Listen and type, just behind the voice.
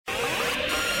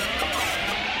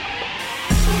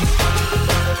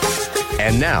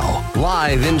And now,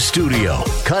 live in studio,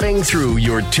 cutting through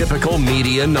your typical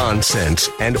media nonsense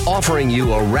and offering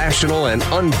you a rational and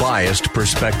unbiased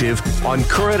perspective on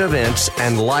current events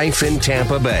and life in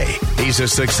Tampa Bay. He's a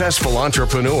successful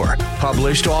entrepreneur,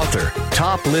 published author,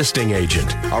 top listing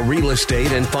agent, a real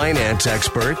estate and finance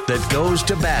expert that goes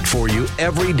to bat for you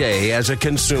every day as a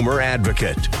consumer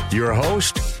advocate. Your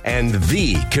host and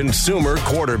the consumer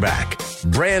quarterback,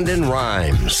 Brandon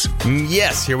Rhymes.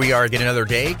 Yes, here we are again another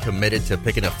day, committed to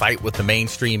picking a fight with the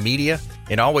mainstream media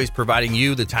and always providing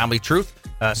you the timely truth.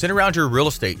 Centered around your real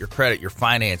estate, your credit, your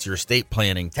finance, your estate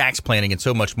planning, tax planning, and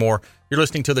so much more. You're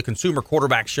listening to the Consumer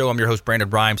Quarterback Show. I'm your host, Brandon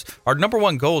Rhymes. Our number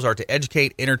one goals are to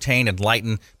educate, entertain,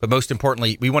 enlighten, but most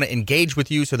importantly, we want to engage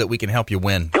with you so that we can help you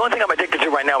win. The only thing I'm addicted to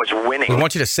right now is winning. We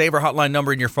want you to save our hotline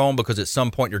number in your phone because at some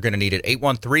point you're going to need it.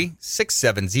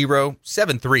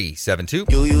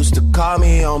 813-670-7372. You used to call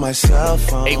me on my cell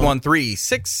phone.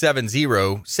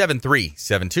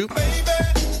 813-670-7372.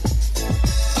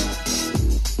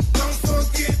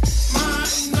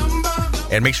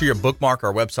 And make sure you bookmark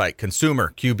our website,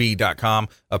 consumerqb.com.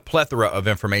 A plethora of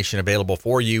information available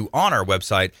for you on our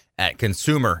website at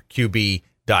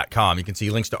consumerqb.com. You can see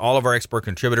links to all of our expert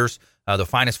contributors, the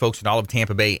finest folks in all of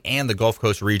Tampa Bay and the Gulf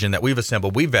Coast region that we've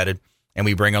assembled, we've vetted, and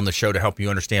we bring on the show to help you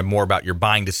understand more about your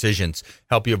buying decisions,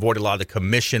 help you avoid a lot of the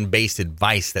commission-based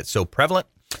advice that's so prevalent.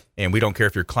 And we don't care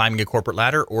if you're climbing a corporate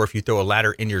ladder or if you throw a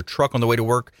ladder in your truck on the way to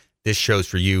work. This show's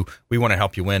for you. We want to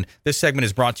help you win. This segment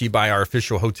is brought to you by our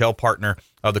official hotel partner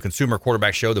of the Consumer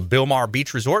Quarterback Show, the Bilmar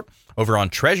Beach Resort over on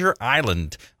Treasure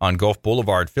Island on Gulf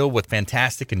Boulevard, filled with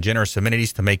fantastic and generous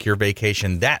amenities to make your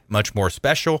vacation that much more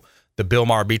special. The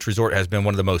Bilmar Beach Resort has been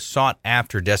one of the most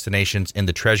sought-after destinations in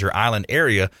the Treasure Island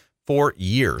area for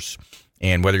years.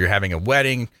 And whether you're having a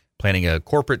wedding, planning a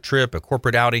corporate trip, a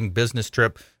corporate outing, business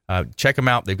trip, check them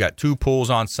out. They've got 2 pools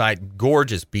on site,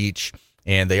 gorgeous beach.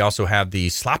 And they also have the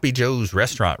Sloppy Joe's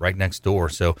restaurant right next door.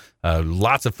 So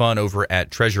lots of fun over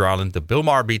at Treasure Island, the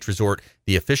Bilmar Beach Resort,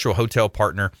 the official hotel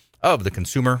partner of the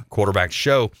Consumer Quarterback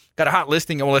Show. Got a hot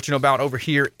listing I will let you know about over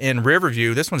here in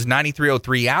Riverview. This one's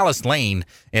 9303 Alice Lane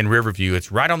in Riverview.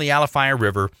 It's right on the Alafaya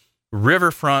River,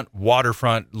 riverfront,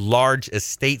 waterfront, large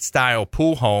estate-style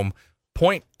pool home,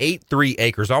 0.83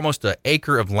 acres, almost an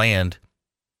acre of land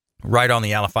right on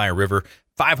the Alafaya River.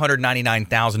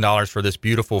 $599,000 for this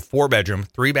beautiful 4-bedroom,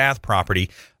 3-bath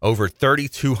property, over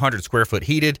 3,200 square foot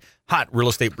heated, hot real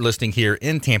estate listing here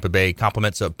in Tampa Bay.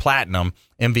 Compliments of Platinum,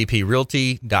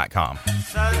 MVPRealty.com.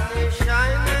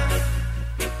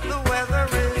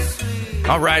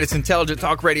 All right, it's Intelligent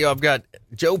Talk Radio. I've got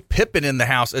Joe Pippin in the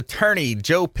house. Attorney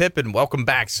Joe Pippin, welcome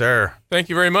back, sir. Thank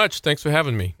you very much. Thanks for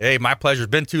having me. Hey, my pleasure.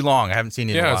 It's been too long. I haven't seen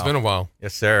you in a while. Yeah, it's been a while.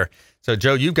 Yes, sir. So,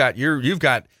 Joe, you've got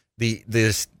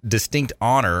this distinct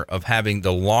honor of having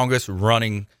the longest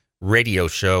running radio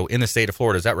show in the state of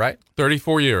Florida. Is that right?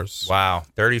 34 years. Wow.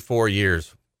 34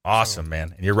 years. Awesome,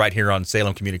 man. And you're right here on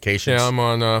Salem Communications. Yeah, I'm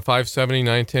on 570,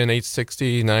 910,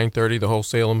 860, 930, the whole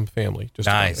Salem family. Just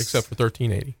nice. Except for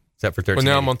 1380. Except for 1380. But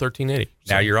now I'm on 1380.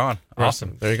 So. Now you're on.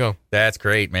 Awesome. There you go. That's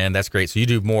great, man. That's great. So you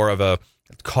do more of a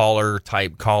caller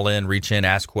type, call in, reach in,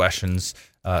 ask questions,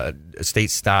 estate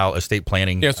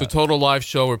planning. Yeah, it's a total live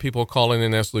show where people call in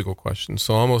and ask legal questions.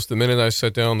 So almost the minute I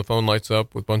sit down, the phone lights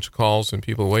up with a bunch of calls and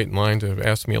people wait in line to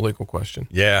ask me a legal question.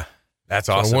 Yeah, that's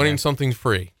awesome. So wanting man. something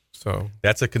free. So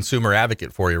that's a consumer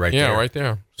advocate for you right there. Yeah, right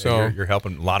there. So you're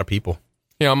helping a lot of people.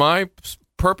 Yeah, my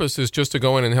purpose is just to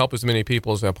go in and help as many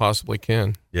people as I possibly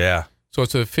can. Yeah. So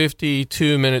it's a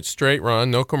 52-minute straight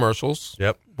run, no commercials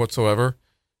whatsoever.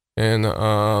 And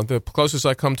the closest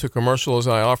I come to commercial is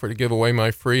I offer to give away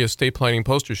my free estate planning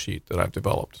poster sheet that I've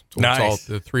developed. So nice. It's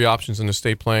all the 3 options in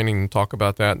estate planning and talk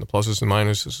about that and the pluses and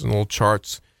minuses and little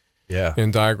charts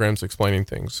and diagrams explaining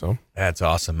things. So that's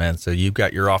awesome, man. So you've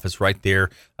got your office right there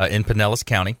in Pinellas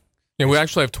County. Yeah, we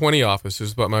actually have 20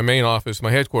 offices, but my main office,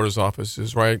 my headquarters office,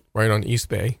 is right on East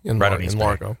Bay in Largo.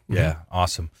 Mm-hmm. Yeah,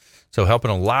 awesome. So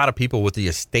helping a lot of people with the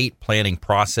estate planning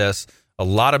process. A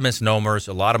lot of misnomers,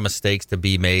 a lot of mistakes to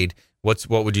be made. What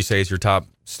would you say is your top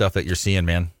stuff that you're seeing,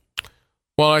 man?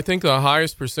 Well, I think the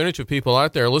highest percentage of people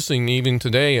out there listening, even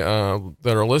today,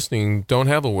 that are listening, don't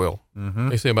have a will. Mm-hmm.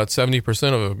 They say about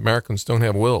 70% of Americans don't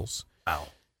have wills. Wow.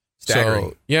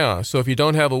 Staggering. So if you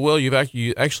don't have a will, you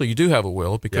do have a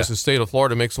will because the state of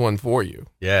Florida makes one for you.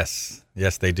 Yes,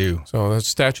 they do. So that's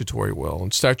statutory will.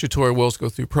 And statutory wills go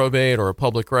through probate or a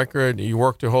public record. You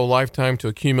worked your whole lifetime to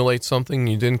accumulate something.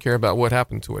 You didn't care about what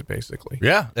happened to it, basically.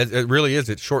 Yeah, it really is.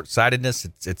 It's short-sightedness.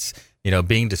 It's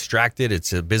being distracted.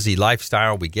 It's a busy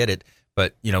lifestyle. We get it.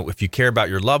 But, if you care about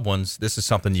your loved ones, this is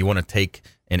something you want to take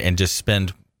and just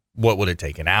spend what would it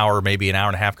take? An hour, maybe an hour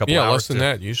and a half, couple hours? Yeah, less than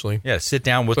that usually. Yeah, sit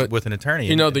down with an attorney.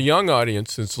 You know, the young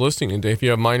audience that's listening today, if you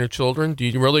have minor children, do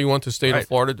you really want the state of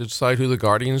Florida to decide who the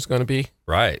guardian is going to be?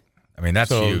 Right. I mean,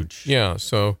 that's huge. Yeah,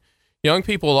 so young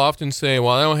people often say,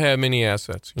 well, I don't have many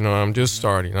assets. You know, I'm just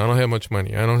starting. I don't have much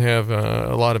money. I don't have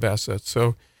a lot of assets.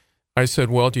 So I said,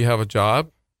 well, do you have a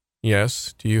job?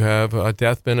 Yes. Do you have a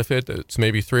death benefit that's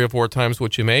maybe 3 or 4 times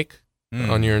what you make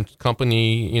on your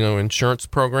company, insurance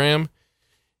program?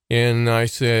 And I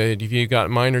said, if you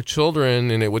got minor children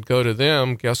and it would go to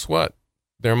them, guess what?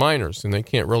 They're minors and they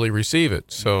can't really receive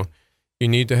it. So you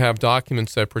need to have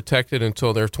documents that protect it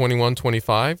until they're 21,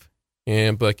 25,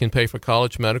 but can pay for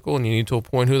college, medical, and you need to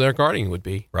appoint who their guardian would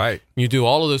be. Right. You do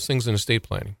all of those things in estate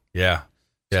planning. Yeah.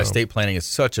 Yeah. Estate planning is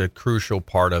such a crucial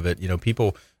part of it.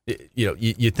 People,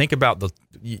 you think about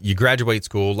you graduate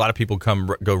school. A lot of people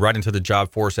go right into the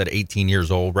job force at 18 years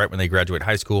old, right when they graduate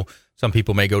high school. Some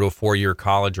people may go to a 4-year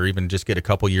college or even just get a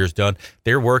couple years done.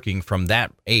 They're working from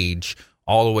that age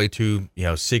all the way to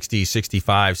 60,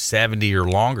 65, 70 or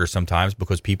longer sometimes,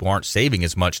 because people aren't saving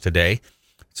as much today.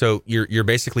 So you're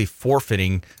basically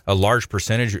forfeiting a large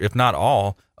percentage, if not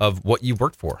all, of what you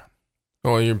worked for.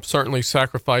 Well, you're certainly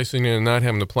sacrificing it and not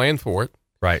having to plan for it.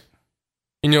 Right.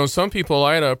 Some people,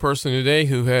 I had a person today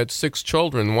who had 6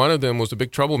 children. One of them was a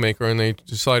big troublemaker, and they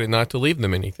decided not to leave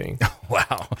them anything.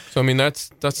 Wow. So, I mean,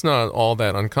 that's not all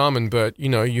that uncommon, but,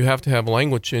 you have to have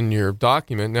language in your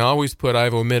document. Now, I always put,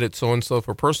 I've omitted so-and-so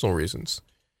for personal reasons.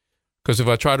 Because if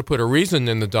I try to put a reason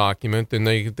in the document, then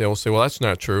they'll say, well, that's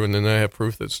not true, and then I have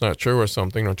proof that's not true or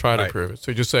something, or try to prove it.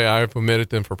 So you just say, I've omitted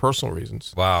them for personal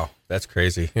reasons. Wow, that's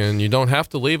crazy. And you don't have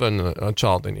to leave a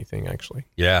child anything, actually.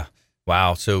 Yeah.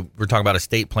 Wow. So we're talking about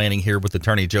estate planning here with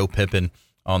attorney Joe Pippin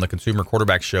on the Consumer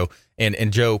Quarterback Show.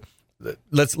 And Joe,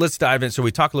 let's dive in. So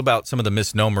we talk about some of the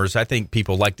misnomers. I think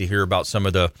people like to hear about some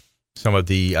of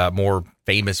the more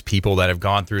famous people that have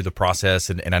gone through the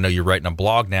process. And I know you're writing a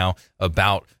blog now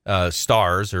about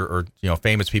stars or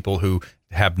famous people who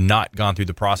have not gone through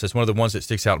the process. One of the ones that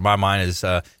sticks out in my mind is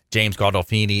James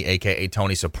Gandolfini, a.k.a.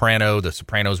 Tony Soprano. The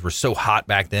Sopranos were so hot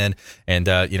back then. And,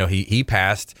 he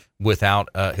passed without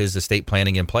his estate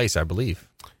planning in place, I believe.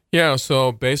 Yeah,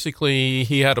 so basically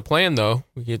he had a plan, though.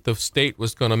 The state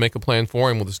was going to make a plan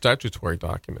for him with a statutory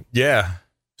document. Yeah.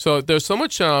 So there's so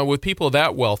much with people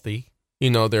that wealthy,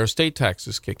 their estate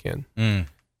taxes kick in.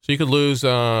 So you could lose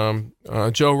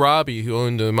Joe Robbie, who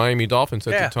owned the Miami Dolphins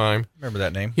at the time. Remember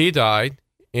that name. He died,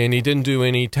 and he didn't do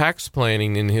any tax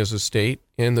planning in his estate,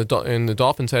 and the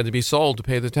Dolphins had to be sold to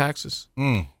pay the taxes.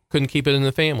 Couldn't keep it in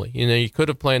the family. He could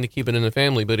have planned to keep it in the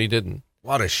family, but he didn't.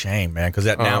 What a shame, man. Because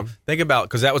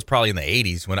because that was probably in the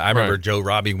 80s when I remember Joe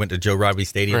Robbie went to Joe Robbie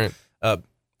Stadium. Right.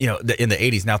 In the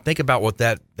 80s. Now think about what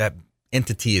that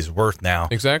entity is worth now.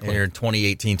 Exactly. Here in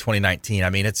 2018, 2019. I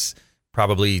mean, it's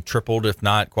probably tripled, if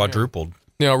not quadrupled.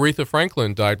 Yeah. Now, Aretha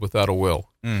Franklin died without a will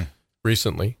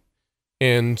recently.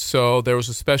 And so there was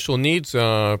a special needs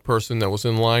person that was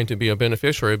in line to be a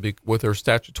beneficiary with her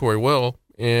statutory will.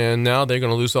 And now they're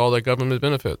going to lose all their government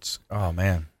benefits. Oh,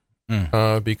 man.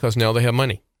 Because now they have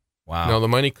money. Wow. Now, the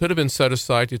money could have been set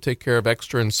aside to take care of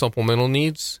extra and supplemental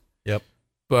needs. Yep.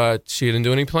 But she didn't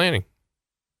do any planning.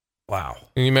 Wow.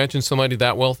 Can you imagine somebody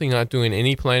that wealthy not doing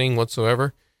any planning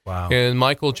whatsoever? Wow. And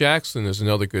Michael Jackson is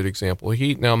another good example.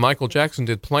 Michael Jackson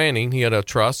did planning. He had a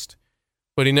trust,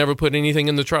 but he never put anything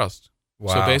in the trust.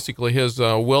 Wow. So basically his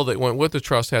will that went with the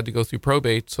trust had to go through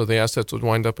probate, so the assets would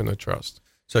wind up in the trust.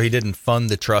 So he didn't fund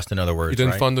the trust, in other words, He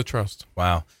didn't fund the trust.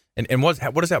 Wow. And what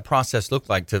does that process look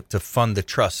like to fund the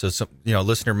trust? So some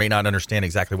listener may not understand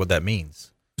exactly what that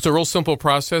means. It's a real simple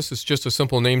process. It's just a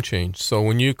simple name change. So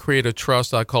when you create a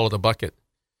trust, I call it a bucket.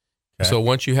 Okay. So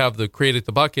once you have created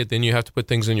the bucket, then you have to put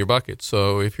things in your bucket.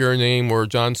 So if your name were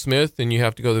John Smith, then you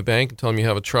have to go to the bank and tell them you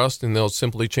have a trust, and they'll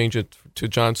simply change it to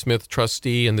John Smith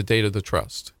Trustee and the date of the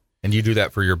trust. And you do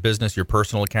that for your business, your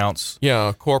personal accounts?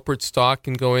 Yeah, corporate stock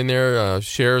can go in there.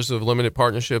 Shares of limited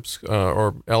partnerships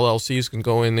or LLCs can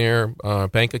go in there.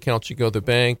 Bank accounts, you go to the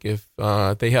bank. If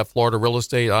they have Florida real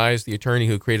estate, the attorney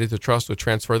who created the trust, would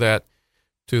transfer that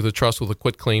to the trust with a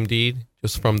quitclaim deed,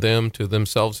 just from them to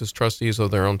themselves as trustees of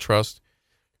their own trust.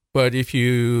 But if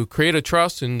you create a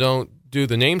trust and don't do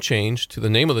the name change to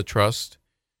the name of the trust,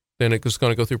 then it's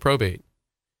going to go through probate.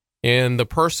 And the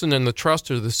person and the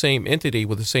trust are the same entity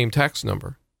with the same tax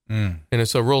number. And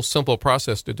it's a real simple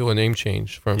process to do a name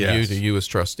change from you to you as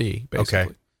trustee, basically.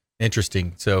 Okay.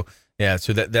 Interesting. So, yeah,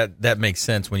 so that makes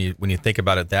sense when you think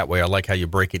about it that way. I like how you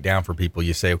break it down for people.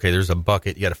 You say, okay, there's a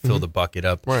bucket. You got to fill the bucket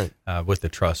up with the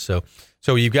trust.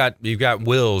 So you've got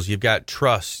wills, you've got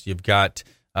trusts, you've got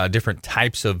different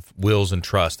types of wills and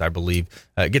trust, I believe.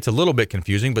 It gets a little bit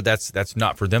confusing, but that's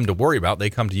not for them to worry about. They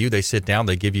come to you, they sit down,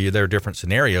 they give you their different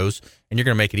scenarios, and you're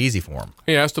going to make it easy for them.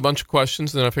 He asked a bunch of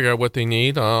questions, then I figured out what they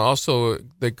need. Also,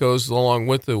 that goes along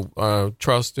with the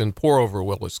trust and pour-over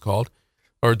will, it's called,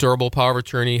 or durable power of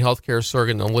attorney, healthcare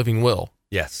surrogate, and a living will.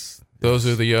 Yes. Those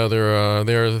are the other,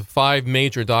 there are 5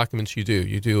 major documents you do.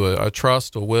 You do a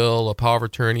trust, a will, a power of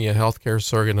attorney, a healthcare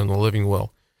surrogate, and a living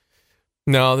will.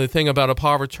 Now, the thing about a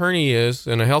power of attorney is,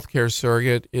 and a healthcare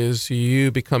surrogate, is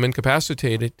you become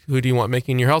incapacitated. Who do you want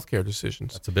making your healthcare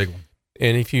decisions? That's a big one.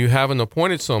 And if you haven't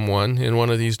appointed someone in one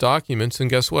of these documents, then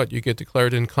guess what? You get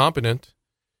declared incompetent.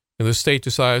 And the state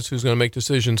decides who's going to make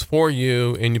decisions for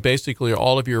you, and you basically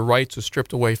all of your rights are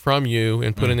stripped away from you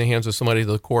and put in the hands of somebody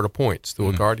the court appoints through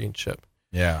a guardianship.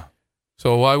 Yeah.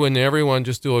 So why wouldn't everyone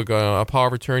just do a power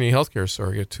of attorney healthcare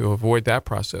surrogate to avoid that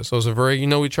process? Those are very,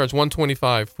 we charge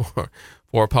 $125 for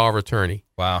a power of attorney.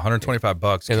 Wow,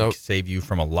 $125 can save you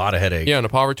from a lot of headache. Yeah, and a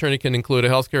power of attorney can include a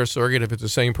healthcare surrogate if it's the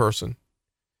same person.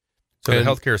 So the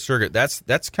healthcare surrogate, that's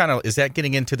kind of, is that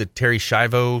getting into the Terry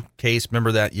Schiavo case?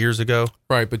 Remember that years ago?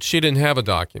 Right, but she didn't have a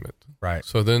document. Right.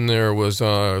 So then there was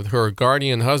her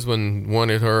guardian husband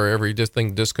wanted her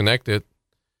everything disconnected,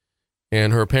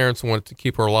 and her parents wanted to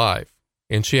keep her alive.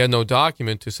 And she had no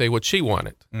document to say what she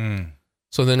wanted.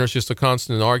 So then there's just a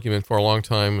constant argument for a long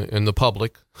time in the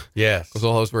public. Yes. Because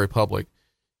all that was very public.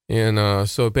 And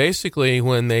so basically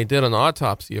when they did an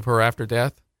autopsy of her after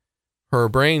death, her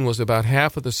brain was about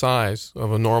half of the size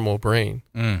of a normal brain.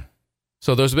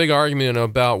 So there's a big argument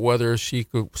about whether she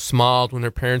smiled when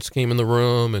her parents came in the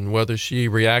room and whether she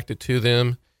reacted to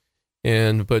them.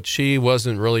 But she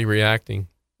wasn't really reacting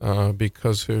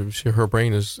because her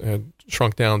brain had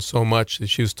shrunk down so much that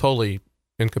she was totally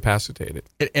incapacitated.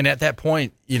 And at that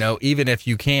point, even if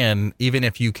you can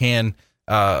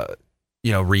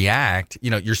react,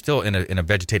 you're still in a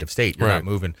vegetative state. You're not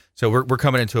moving. So we're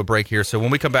coming into a break here. So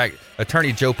when we come back,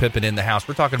 Attorney Joe Pippin in the house.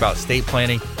 We're talking about estate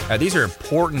planning. These are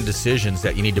important decisions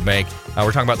that you need to make.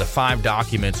 We're talking about the 5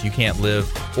 documents you can't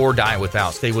live or die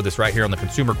without. Stay with us right here on the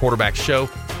Consumer Quarterback Show,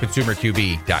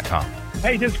 ConsumerQB.com.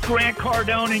 Hey, this is Grant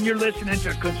Cardone, and you're listening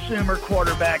to Consumer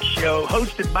Quarterback Show,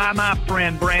 hosted by my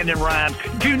friend Brandon Rhymes.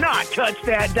 Do not touch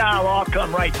that dial. I'll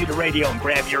come right to the radio and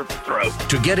grab your throat.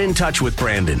 To get in touch with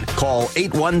Brandon, call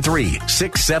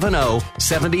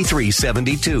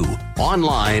 813-670-7372.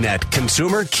 Online at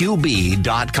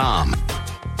ConsumerQB.com.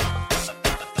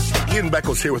 Ian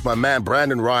Beckles here with my man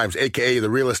Brandon Rhymes, a.k.a. the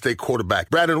real estate quarterback.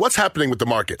 Brandon, what's happening with the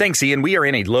market? Thanks, Ian. We are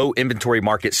in a low inventory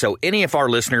market, so any of our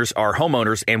listeners are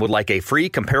homeowners and would like a free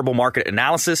comparable market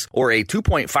analysis or a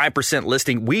 2.5%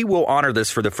 listing, we will honor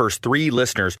this for the first 3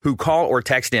 listeners who call or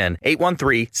text in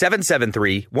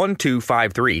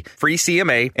 813-773-1253. Free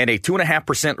CMA and a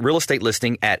 2.5% real estate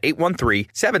listing at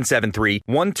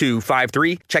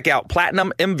 813-773-1253. Check out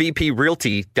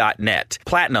PlatinumMVPRealty.net.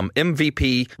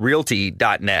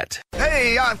 PlatinumMVPRealty.net.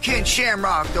 Hey, I'm Ken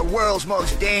Shamrock, the world's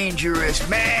most dangerous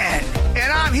man.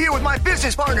 And I'm here with my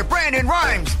business partner, Brandon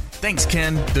Rhymes. Thanks,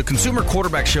 Ken. The Consumer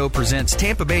Quarterback Show presents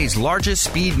Tampa Bay's largest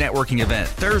speed networking event,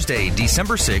 Thursday,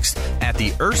 December 6th at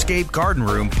the Earthscape Garden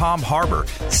Room, Palm Harbor,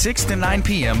 6 to 9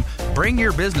 p.m. Bring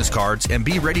your business cards and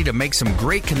be ready to make some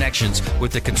great connections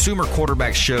with the Consumer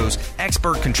Quarterback Show's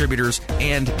expert contributors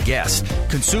and guests.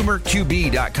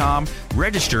 ConsumerQB.com.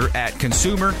 Register at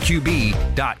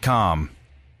ConsumerQB.com.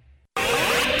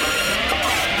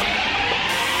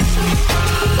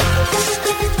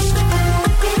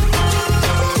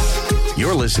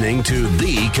 You're listening to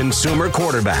The Consumer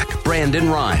Quarterback, Brandon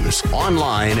Rhymes,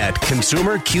 online at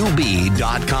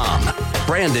ConsumerQB.com.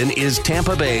 Brandon is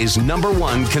Tampa Bay's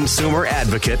 #1 consumer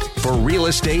advocate for real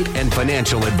estate and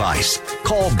financial advice.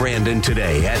 Call Brandon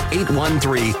today at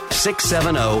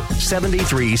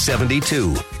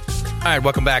 813-670-7372. All right,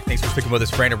 welcome back. Thanks for sticking with us.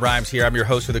 Brandon Rhymes here. I'm your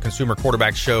host of the Consumer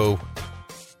Quarterback Show,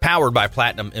 powered by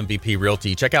Platinum MVP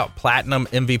Realty. Check out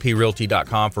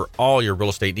PlatinumMVPRealty.com for all your real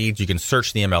estate needs. You can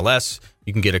search the MLS.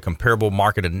 You can get a comparable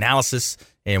market analysis,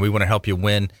 and we want to help you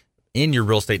win in your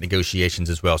real estate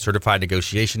negotiations as well. Certified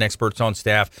negotiation experts on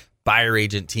staff, buyer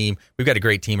agent team. We've got a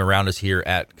great team around us here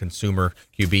at Consumer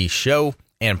QB Show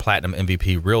and Platinum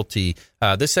MVP Realty.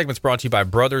 This segment's brought to you by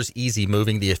Brothers Easy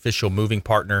Moving. The official moving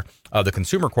partner of the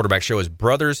Consumer Quarterback Show is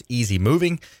Brothers Easy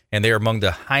Moving, and they are among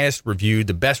the highest reviewed,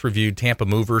 the best reviewed Tampa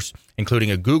movers, including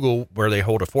a Google where they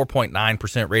hold a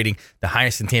 4.9% rating, the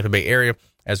highest in Tampa Bay area,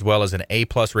 as well as an A+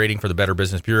 rating for the Better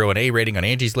Business Bureau, an A rating on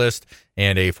Angie's List,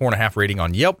 and a 4.5 rating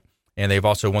on Yelp. And they've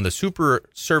also won the Super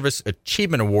Service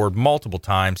Achievement Award multiple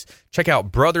times. Check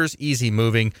out Brothers Easy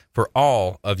Moving for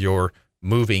all of your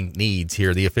moving needs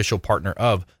here, the official partner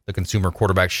of the Consumer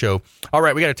Quarterback Show. All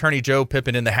right, we got attorney Joe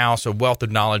Pippin in the house, a wealth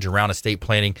of knowledge around estate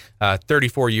planning,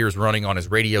 34 years running on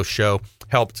his radio show,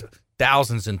 helped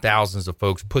thousands and thousands of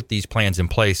folks put these plans in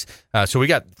place. So we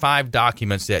got 5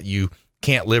 documents that you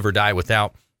can't live or die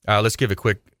without. Let's give a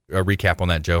quick recap on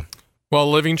that, Joe. Well,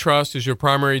 living trust is your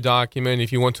primary document.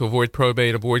 If you want to avoid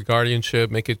probate, avoid guardianship,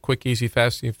 make it quick, easy,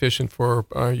 fast, and efficient for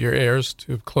your heirs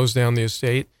to close down the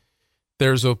estate.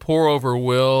 There's a pour-over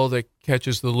will that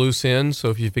catches the loose ends. So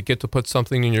if you forget to put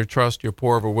something in your trust, your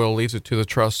pour-over will leaves it to the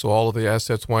trust, so all of the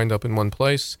assets wind up in one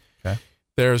place. Okay.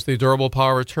 There's the durable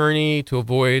power of attorney to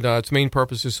avoid its main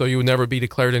purpose is so you would never be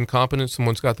declared incompetent.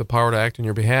 Someone's got the power to act on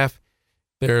your behalf.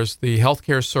 There's the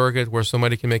healthcare surrogate where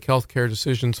somebody can make healthcare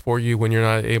decisions for you when you're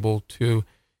not able to.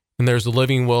 And there's the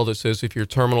living will that says if you're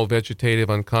terminal, vegetative,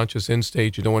 unconscious, end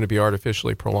stage, you don't want to be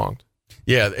artificially prolonged.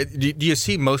 Yeah. Do you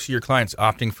see most of your clients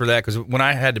opting for that? Because when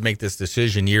I had to make this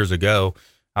decision years ago,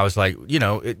 I was like,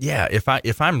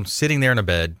 if I'm sitting there in a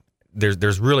bed,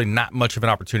 there's really not much of an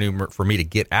opportunity for me to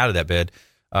get out of that bed.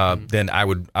 Then I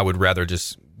would rather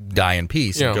just die in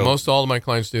peace. Yeah, and most all of my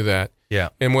clients do that. Yeah.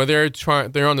 And when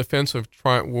they're on the fence of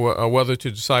whether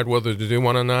to decide whether to do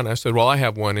one or not, I said, well, I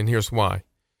have one, and here's why.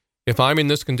 If I'm in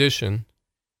this condition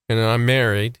and I'm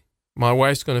married, my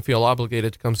wife's going to feel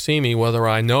obligated to come see me whether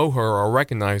I know her or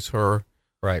recognize her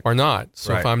or not.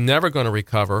 So if I'm never going to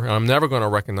recover and I'm never going to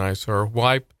recognize her,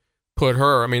 why put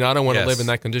her? I mean, I don't want to live in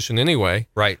that condition anyway.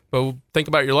 Right. But think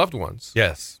about your loved ones.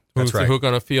 Yes. That's right. Who are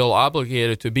going to feel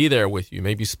obligated to be there with you,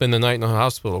 maybe spend the night in a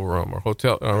hospital room or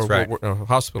hotel or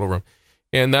hospital room.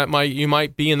 And you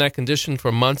might be in that condition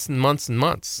for months and months and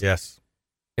months. Yes.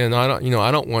 And I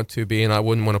don't want to be, and I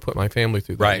wouldn't want to put my family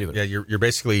through that either. Yeah, you're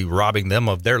basically robbing them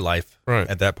of their life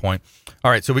at that point.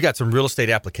 All right, so we got some real estate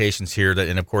applications here,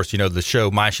 and of course,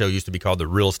 my show used to be called the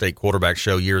Real Estate Quarterback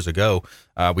Show years ago.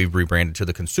 We've rebranded to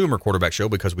the Consumer Quarterback Show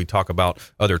because we talk about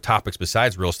other topics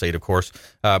besides real estate, of course.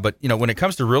 But when it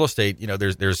comes to real estate,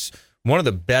 there's one of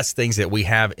the best things that we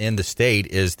have in the state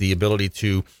is the ability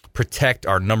to protect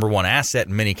our number one asset.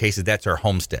 In many cases, that's our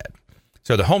homestead.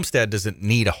 So the homestead doesn't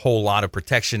need a whole lot of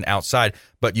protection outside,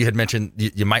 but you had mentioned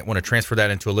you might want to transfer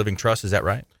that into a living trust. Is that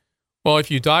right? Well,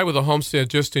 if you die with a homestead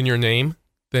just in your name,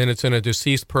 then it's in a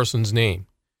deceased person's name.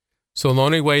 So the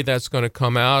only way that's going to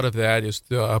come out of that is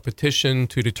a petition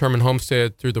to determine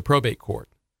homestead through the probate court.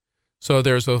 So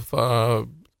there's a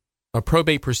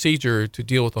probate procedure to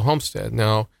deal with the homestead.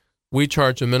 Now, we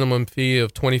charge a minimum fee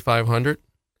of $2,500.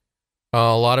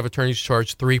 A lot of attorneys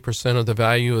charge 3% of the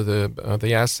value of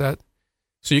the asset.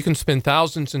 So you can spend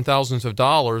thousands and thousands of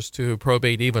dollars to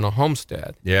probate even a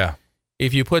homestead. Yeah.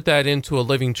 If you put that into a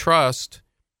living trust,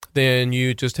 then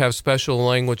you just have special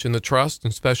language in the trust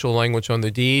and special language on the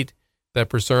deed that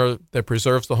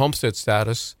preserves the homestead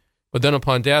status. But then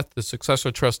upon death, the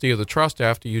successor trustee of the trust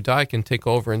after you die can take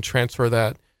over and transfer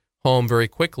that home very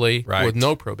quickly with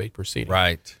no probate proceeding.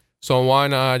 Right. So why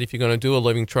not, if you're going to do a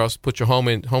living trust, put your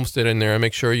homestead in there and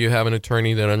make sure you have an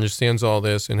attorney that understands all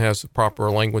this and has the proper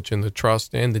language in the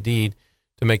trust and the deed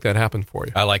to make that happen for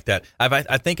you. I like that.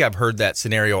 I think I've heard that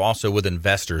scenario also with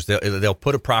investors. They'll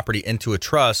put a property into a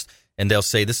trust and they'll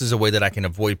say, this is a way that I can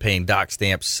avoid paying doc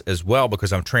stamps as well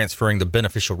because I'm transferring the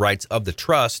beneficial rights of the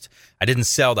trust. I didn't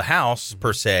sell the house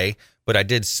per se, but I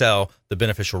did sell the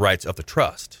beneficial rights of the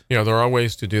trust. Yeah, there are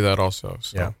ways to do that also.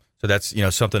 So. Yeah. So that's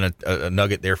something a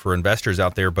nugget there for investors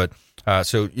out there. But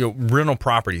rental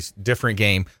properties, different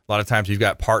game. A lot of times you've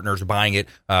got partners buying it.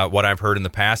 What I've heard in the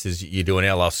past is you do an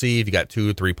LLC. If you got 2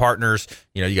 or 3 partners,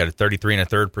 you got a 33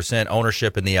 1/3%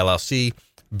 ownership in the LLC.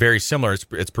 Very similar.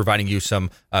 It's providing you some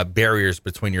barriers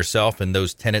between yourself and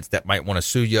those tenants that might want to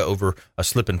sue you over a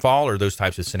slip and fall or those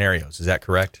types of scenarios. Is that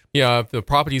correct? Yeah. If the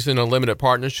property's in a limited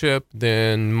partnership,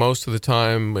 then most of the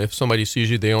time, if somebody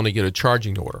sues you, they only get a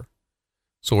charging order.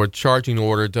 So a charging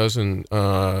order doesn't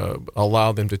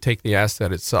allow them to take the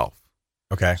asset itself.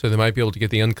 Okay. So they might be able to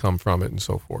get the income from it and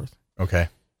so forth. Okay.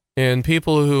 And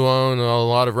people who own a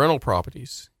lot of rental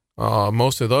properties,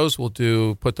 most of those will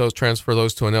transfer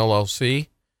those to an LLC,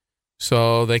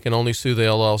 so they can only sue the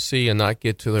LLC and not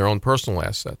get to their own personal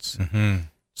assets. Mm-hmm.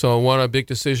 So a big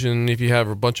decision, if you have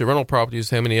a bunch of rental properties,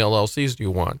 how many LLCs do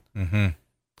you want? Mm-hmm.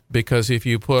 Because if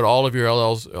you put all of your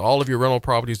rental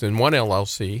properties in one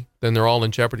LLC, then they're all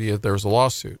in jeopardy if there's a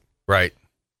lawsuit. Right.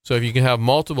 So if you can have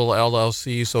multiple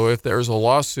LLCs, so if there's a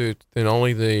lawsuit, then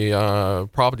only the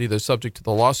property that's subject to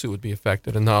the lawsuit would be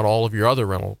affected, and not all of your other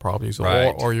rental properties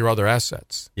or your other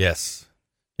assets. Yes.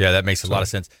 Yeah, that makes a lot of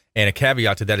sense. And a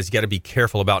caveat to that is you got to be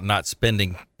careful about not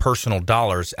spending personal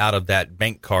dollars out of that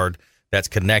bank card that's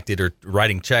connected or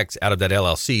writing checks out of that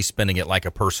LLC, spending it like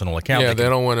a personal account. Yeah, they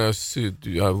don't want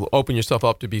to open yourself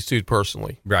up to be sued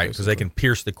personally. Right, because they can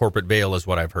pierce the corporate veil is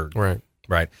what I've heard. Right.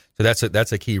 So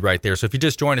that's a key right there. So if you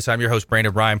just joined us, I'm your host,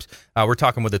 Brandon Rhymes. We're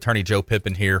talking with attorney Joe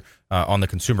Pippin here on the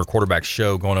Consumer Quarterback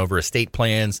Show, going over estate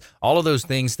plans, all of those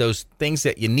things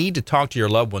that you need to talk to your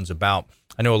loved ones about.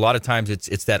 I know a lot of times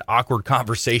it's that awkward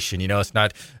conversation. It's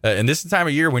not, and this is the time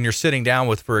of year when you're sitting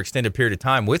down for extended period of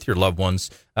time with your loved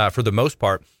ones for the most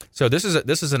part. So this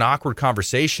is an awkward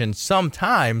conversation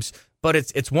sometimes, but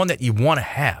it's one that you want to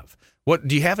have. What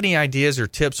do you have any ideas or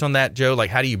tips on that, Joe?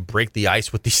 Like, how do you break the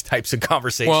ice with these types of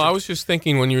conversations? Well, I was just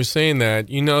thinking when you were saying that,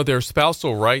 there are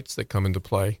spousal rights that come into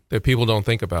play that people don't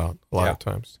think about a lot of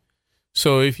times.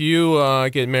 So if you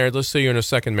get married, let's say you're in a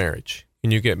second marriage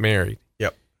and you get married.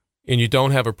 Yep. And you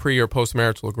don't have a pre or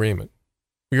post-marital agreement,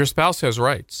 your spouse has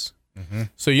rights. Mm-hmm.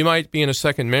 So you might be in a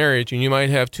second marriage and you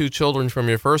might have 2 children from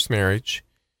your first marriage,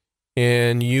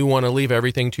 and you want to leave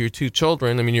everything to your 2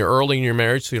 children. I mean, you're early in your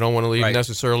marriage, so you don't want to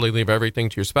necessarily leave everything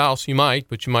to your spouse. You might,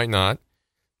 but you might not.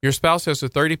 Your spouse has a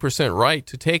 30% right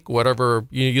to take whatever,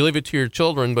 you leave it to your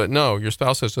children, but no, your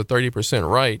spouse has a 30%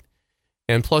 right.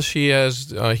 And plus he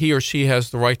or she has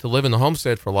the right to live in the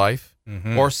homestead for life,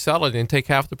 or sell it and take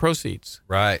half the proceeds.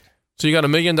 Right. So you got $1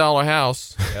 million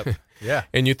house. Yep. Yeah.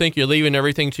 And you think you're leaving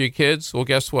everything to your kids? Well,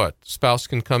 guess what? Spouse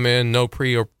can come in, no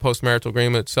pre or post-marital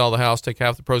agreement, sell the house, take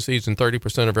half the proceeds and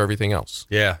 30% of everything else.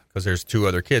 Yeah, because there's 2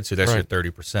 other kids, so that's your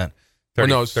 30%.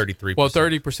 33%. Well,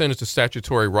 30% is the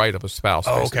statutory right of a spouse.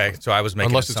 Oh, okay. So I was making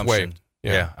unless an assumption. It's waived.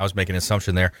 Yeah, I was making an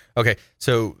assumption there. Okay,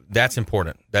 so that's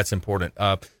important.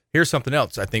 Here's something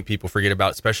else I think people forget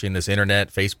about, especially in this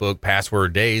internet, Facebook,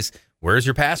 password days. Where's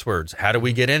your passwords? How do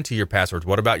we get into your passwords?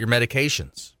 What about your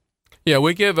medications? Yeah,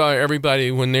 we give everybody,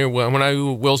 when I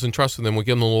do wills and trusts with them, we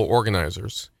give them little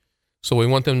organizers. So we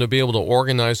want them to be able to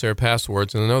organize their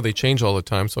passwords. And I know they change all the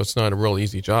time, so it's not a real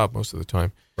easy job most of the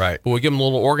time. Right. But we give them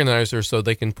little organizers so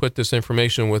they can put this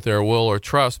information with their will or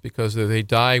trust, because if they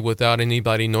die without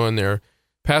anybody knowing their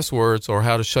passwords or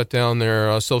how to shut down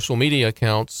their social media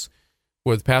accounts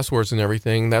with passwords and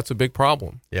everything, that's a big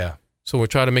problem. Yeah. So we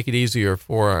try to make it easier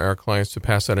for our clients to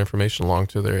pass that information along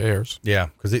to their heirs. Yeah,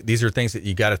 because these are things that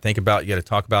you got to think about, you got to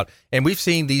talk about. And we've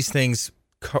seen these things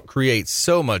create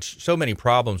so many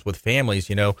problems with families.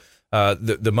 The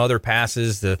mother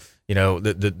passes, the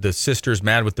sister's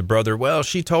mad with the brother. Well,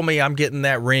 she told me I'm getting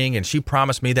that ring and she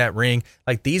promised me that ring.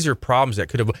 Like, these are problems that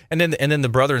could have, and then the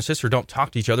brother and sister don't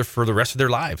talk to each other for the rest of their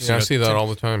lives. Yeah, I see that all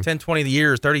the time. 10, 20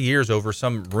 years, 30 years over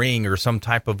some ring or some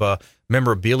type of a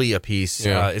memorabilia piece.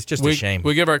 Yeah. It's just a shame.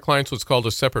 We give our clients what's called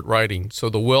a separate writing. So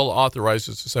the will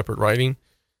authorizes a separate writing.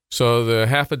 So the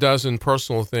half a dozen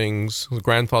personal things, the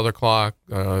grandfather clock,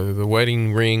 the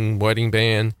wedding ring, wedding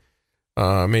band,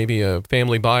 maybe a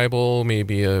family Bible,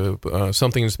 maybe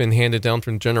something that's been handed down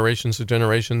from generations to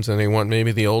generations, and they want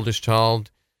maybe the oldest child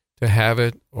to have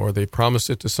it, or they promise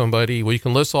it to somebody. Well, you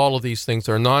can list all of these things.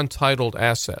 They're non-titled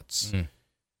assets. Mm.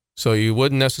 So you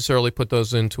wouldn't necessarily put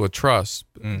those into a trust.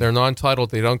 Mm. They're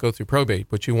non-titled. They don't go through probate,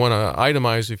 but you want to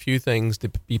itemize a few things to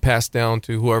be passed down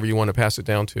to whoever you want to pass it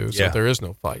down to, so there is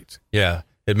no fight. Yeah,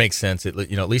 it makes sense. At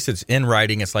least it's in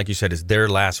writing. It's like you said, it's their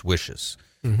last wishes.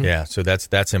 Mm-hmm. Yeah, so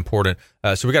that's important.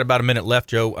 So we got about a minute left,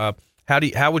 Joe.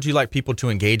 How would you like people to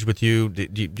engage with you?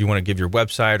 Do you want to give your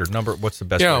website or number? What's the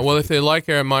best? Yeah, well, if they like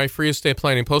my free estate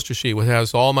planning poster sheet, which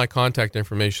has all my contact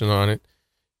information on it,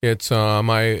 it's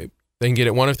they can get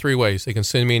it one of 3 ways. They can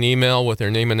send me an email with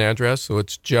their name and address. So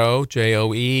it's Joe,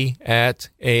 Joe, at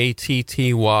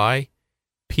attypip.com.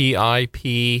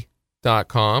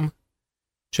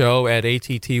 Joe at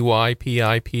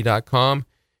attypip.com.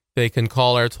 They can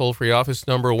call our toll-free office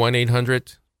number,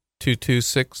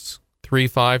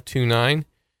 1-800-226-3529.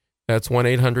 That's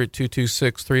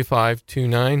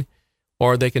 1-800-226-3529.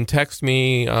 Or they can text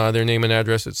me their name and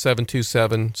address at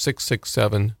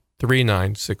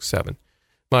 727-667-3967.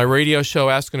 My radio show,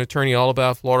 Ask an Attorney All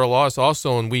About Florida Law, is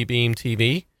also on WeBeam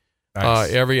TV.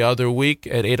 Nice. Every other week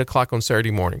at 8 o'clock on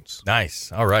Saturday mornings. Nice.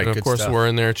 All right. And of course, stuff. We're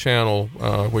in their channel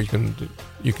where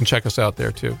you can check us out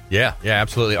there too. Yeah,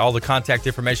 absolutely. All the contact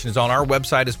information is on our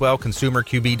website as well,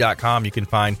 consumerqb.com. You can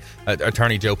find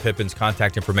Attorney Joe Pippin's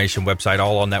contact information website,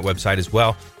 all on that website as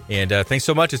well. And thanks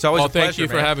so much. It's always a pleasure. Thank you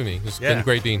for having me. It's been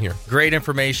great being here. Great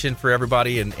information for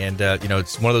everybody. And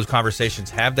it's one of those conversations.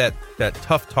 Have that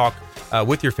tough talk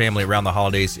with your family around the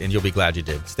holidays, and you'll be glad you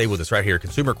did. Stay with us right here.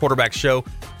 Consumer Quarterback Show,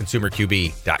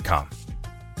 consumerqb.com.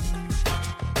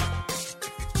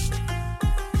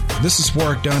 This is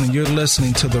Warwick Dunn, and you're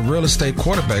listening to the Real Estate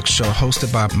Quarterback Show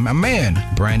hosted by my man,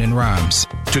 Brandon Rhymes.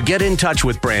 To get in touch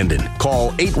with Brandon,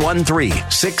 call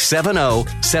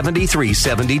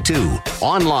 813-670-7372.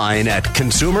 Online at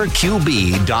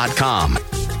consumerqb.com.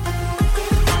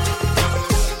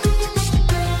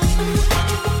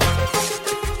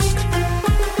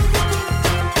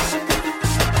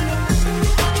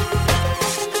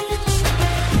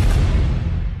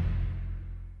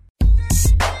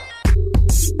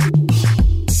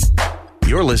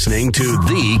 You're listening to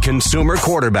the consumer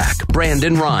quarterback,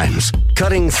 Brandon Rhymes,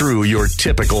 cutting through your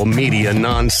typical media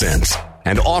nonsense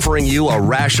and offering you a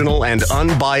rational and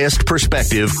unbiased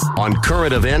perspective on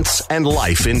current events and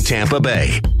life in Tampa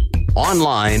Bay.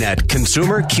 Online at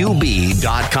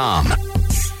consumerqb.com.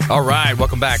 All right,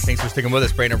 welcome back. Thanks for sticking with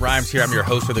us. Brandon Rhymes here. I'm your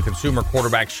host of the Consumer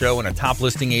Quarterback Show and a top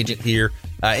listing agent here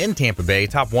in Tampa Bay,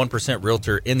 top 1%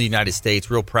 realtor in the United States.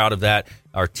 Real proud of that.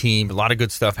 Our team, a lot of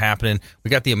good stuff happening.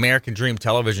 We got the American Dream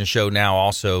television show now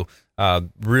also.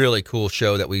 Really cool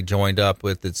show that we joined up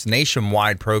with. It's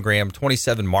nationwide program,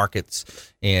 27 markets,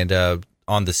 and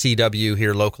on the CW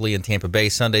here locally in Tampa Bay,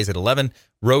 Sundays at 11,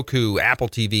 Roku, Apple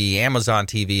TV, Amazon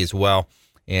TV as well.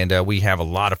 And we have a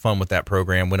lot of fun with that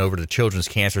program. Went over to the Children's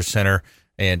Cancer Center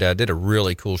and did a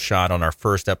really cool shot on our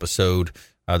first episode.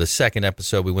 The second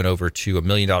episode, we went over to $1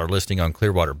 million listing on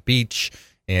Clearwater Beach,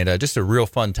 and just a real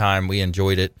fun time. We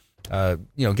enjoyed it.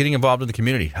 Getting involved in the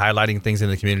community, highlighting things in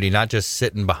the community, not just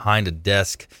sitting behind a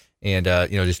desk and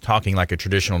just talking like a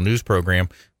traditional news program.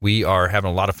 We are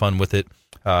having a lot of fun with it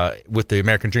with the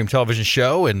American Dream television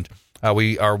show, and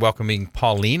we are welcoming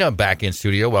Paulina back in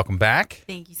studio. Welcome back.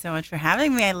 Thank you so much for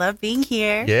having me. I love being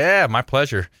here. Yeah, my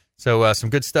pleasure. So some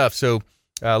good stuff. So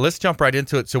let's jump right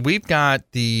into it. So we've got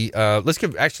the let's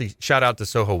give actually shout out to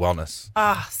Soho Wellness.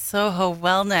 Ah, Soho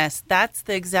Wellness. That's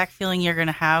the exact feeling you're going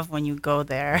to have when you go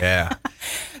there. Yeah.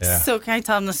 So can I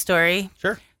tell them the story?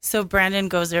 Sure. So Brandon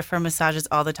goes there for massages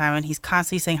all the time, and he's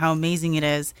constantly saying how amazing it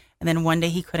is. And then one day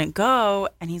he couldn't go,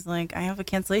 and he's like, I have a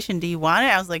cancellation. Do you want it?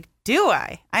 I was like, do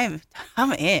I? I'm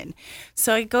in.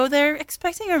 So I go there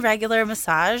expecting a regular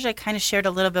massage. I kind of shared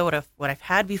a little bit what I've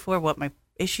had before, what my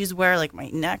issues were, like my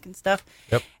neck and stuff.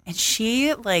 Yep. And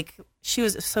she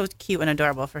was so cute and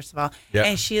adorable, first of all. Yep.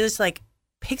 And she just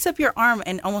picks up your arm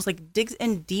and almost digs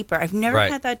in deeper. I've never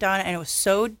had that done, and it was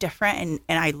so different,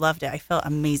 and I loved it. I felt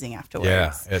amazing afterwards.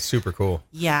 Yeah, it's super cool.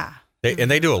 Yeah.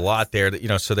 They do a lot there.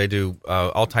 So they do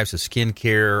all types of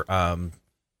skincare,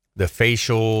 the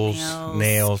facials,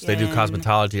 nails. They do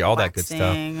cosmetology, all that good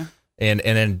stuff.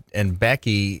 And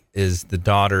Becky is the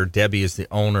daughter. Debbie is the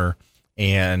owner,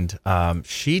 and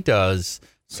she does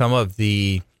some of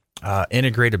the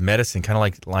integrative medicine, kind of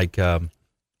like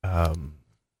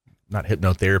not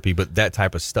hypnotherapy, but that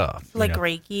type of stuff. Like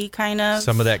Reiki, kind of.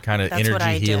 Some of that kind of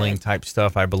energy healing type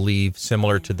stuff, I believe,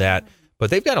 similar to that. But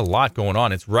they've got a lot going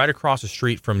on. It's right across the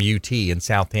street from UT in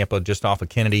South Tampa, just off of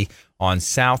Kennedy on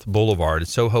South Boulevard.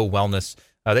 It's Soho Wellness.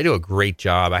 They do a great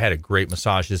job. I had a great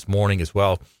massage this morning as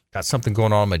well. Got something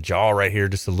going on in my jaw right here,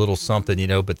 just a little something,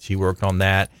 but she worked on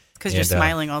that. Because you're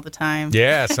smiling all the time.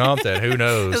 Yeah, something. Who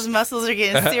knows? Those muscles are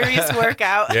getting serious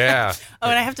workout. Yeah. Oh,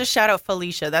 and I have to shout out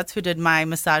Felicia. That's who did my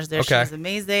massage there. Okay. She was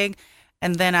amazing.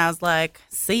 And then I was like,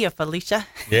 see ya, Felicia.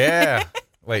 Yeah.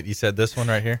 Wait, you said this one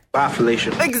right here? Bye,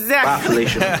 Felicia. Exactly. Bye,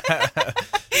 Felicia.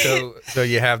 So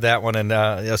you have that one. And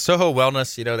Soho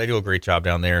Wellness, they do a great job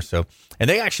down there. And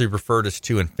they actually referred us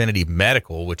to Infinity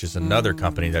Medical, which is another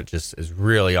company that just is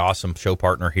really awesome show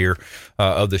partner here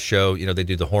of the show. They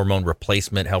do the hormone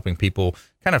replacement, helping people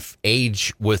kind of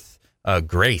age with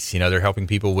grace. They're helping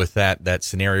people with that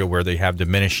scenario where they have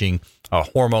diminishing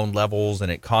hormone levels,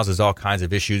 and it causes all kinds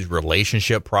of issues,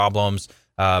 relationship problems.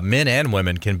 Men and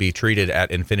women can be treated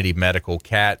at Infinity Medical.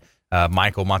 Kat,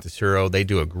 Michael Montesiro, they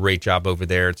do a great job over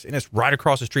there. It's right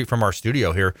across the street from our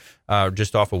studio here,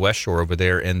 just off of West Shore over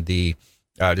there in the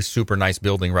just super nice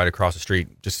building right across the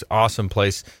street. Just awesome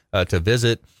place to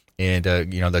visit. And,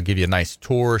 they'll give you a nice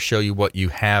tour, show you what you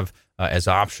have as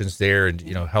options there, and,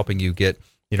 helping you get,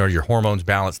 your hormones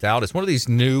balanced out. It's one of these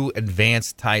new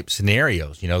advanced type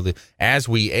scenarios. As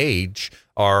we age,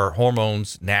 our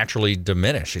hormones naturally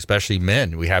diminish, especially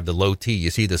men. We have the low T.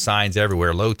 You see the signs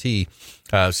everywhere, low T.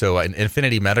 So an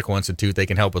Infinity Medical Institute, they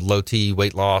can help with low T,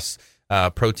 weight loss,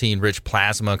 protein-rich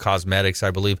plasma, cosmetics,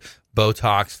 I believe,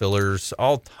 Botox, fillers,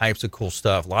 all types of cool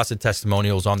stuff. Lots of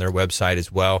testimonials on their website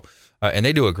as well. And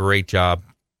they do a great job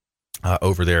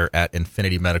over there at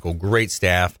Infinity Medical. Great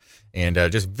staff. And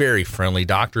just very friendly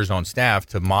doctors on staff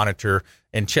to monitor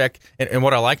and check. And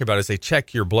what I like about it is they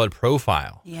check your blood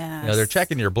profile. Yeah, they're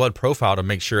checking your blood profile to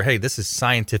make sure, hey, this is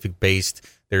scientific based.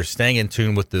 They're staying in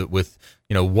tune with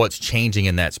what's changing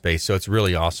in that space. So it's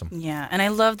really awesome. Yeah, and I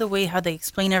love the way how they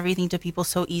explain everything to people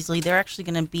so easily. They're actually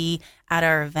going to be at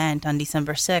our event on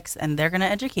December 6th, and they're going to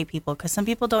educate people because some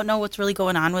people don't know what's really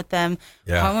going on with them.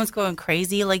 Yeah. Hormones going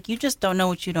crazy. Like, you just don't know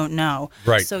what you don't know.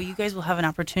 Right. So you guys will have an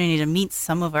opportunity to meet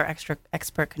some of our extra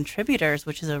expert contributors,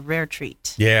 which is a rare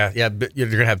treat. Yeah. But you're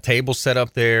going to have tables set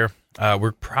up there.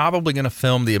 We're probably going to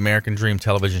film the American Dream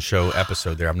television show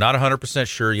episode there. I'm not 100%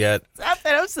 sure yet. Stop it.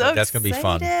 I'm so That's going to be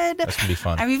fun. That's going to be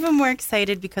fun. I'm even more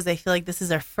excited because I feel like this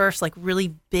is our first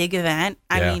really big event.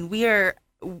 I mean,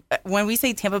 when we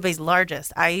say Tampa Bay's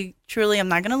largest, I truly, I'm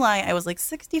not going to lie, I was like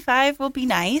 65 will be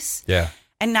nice. Yeah.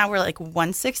 And now we're like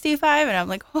 165 and I'm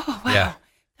like, oh, wow. Yeah.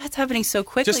 That's happening so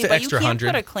quickly, Just an but extra you can't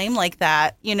 100. put a claim like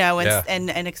that,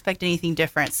 and expect anything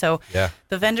different. So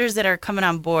the vendors that are coming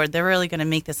on board, they're really going to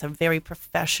make this a very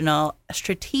professional,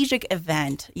 strategic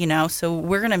event, So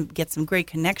we're going to get some great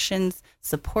connections,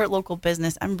 support local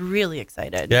business. I'm really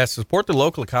excited. Yeah, support the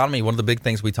local economy. One of the big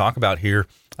things we talk about here,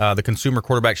 the Consumer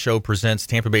Quarterback Show presents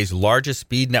Tampa Bay's largest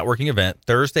speed networking event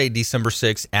Thursday, December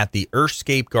 6th at the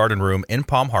Earthscape Garden Room in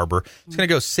Palm Harbor. It's going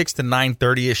to go 6 to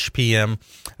 9:30ish p.m.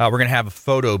 We're going to have a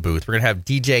photo booth. We're going to have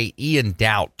DJ Ian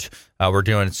Doubt. We're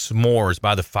doing s'mores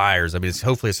by the fires. I mean,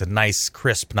 hopefully it's a nice,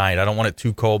 crisp night. I don't want it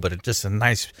too cold, but it's just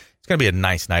it's going to be a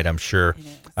nice night, I'm sure.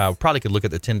 Probably could look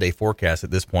at the 10-day forecast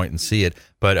at this point and see it.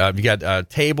 But you got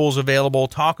tables available.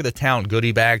 Talk of the Town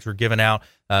goodie bags we're giving out.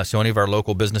 So any of our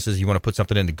local businesses, you want to put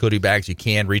something into goodie bags, you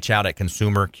can reach out at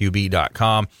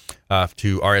consumerqb.com.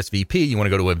 To RSVP, you want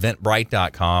to go to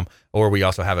eventbrite.com, or we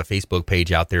also have a Facebook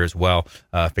page out there as well,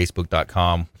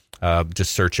 facebook.com.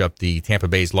 Just search up the Tampa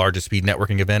Bay's largest speed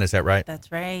networking event. Is that right?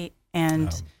 That's right.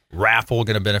 And raffle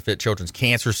going to benefit Children's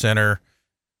Cancer Center.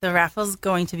 The raffle's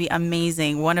going to be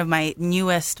amazing. One of my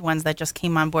newest ones that just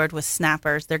came on board was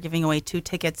Snappers. They're giving away 2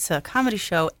 tickets to a comedy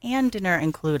show and dinner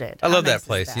included. I love that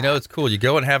place. It's cool. You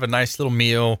go and have a nice little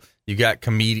meal. You got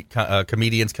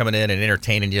comedians coming in and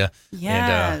entertaining you.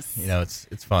 Yes. And,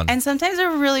 it's fun. And sometimes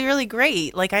they're really, really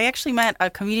great. Like, I actually met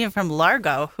a comedian from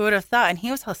Largo. Who would have thought? And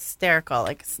he was hysterical,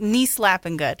 knee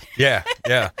slapping good. Yeah.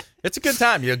 It's a good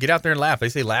time. Get out there and laugh. They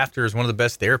say laughter is one of the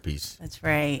best therapies. That's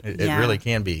right. It really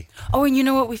can be. Oh, and you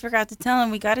know what we forgot to tell him?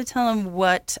 We got to tell him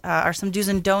what are some do's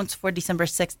and don'ts for December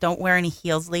 6th. Don't wear any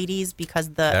heels, ladies,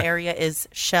 because the area is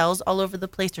shells all over the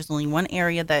place. There's only one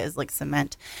area that is like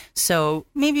cement. So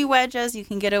maybe wedges, you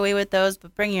can get away with those,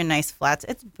 but bring your nice flats.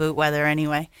 It's boot weather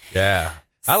anyway. Yeah.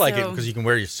 I like it because you can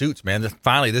wear your suits, man.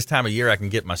 Finally, this time of year, I can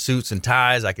get my suits and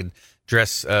ties. I can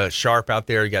dress sharp out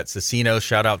there. You got Cecinos.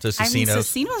 Shout out to Cecinos.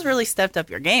 Cecinos really stepped up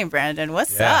your game, Brandon.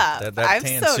 What's up? That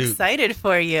I'm so excited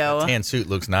for you. That tan suit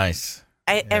looks nice.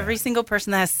 Every single person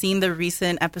that has seen the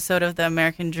recent episode of The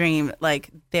American Dream,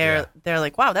 they're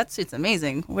like, wow, that suit's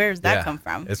amazing. Where's that come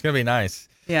from? It's going to be nice.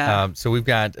 Yeah. So we've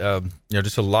got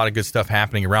just a lot of good stuff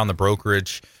happening around the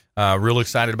brokerage. Real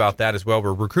excited about that as well.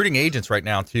 We're recruiting agents right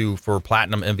now, too, for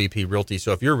Platinum MVP Realty.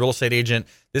 So if you're a real estate agent,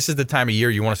 this is the time of year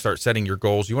you want to start setting your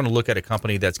goals. You want to look at a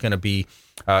company that's going to be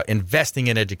investing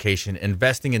in education,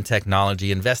 investing in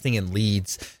technology, investing in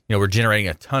leads. We're generating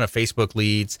a ton of Facebook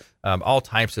leads, all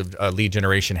types of lead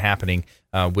generation happening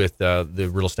with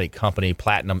the real estate company,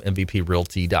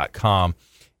 PlatinumMVPRealty.com.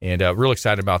 And real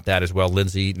excited about that as well.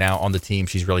 Lindsay, now on the team,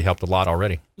 she's really helped a lot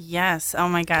already. Yes. Oh,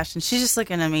 my gosh. And she's just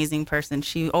an amazing person.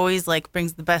 She always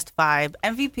brings the best vibe.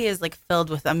 MVP is filled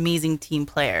with amazing team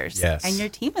players. Yes. And your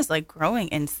team is growing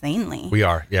insanely. We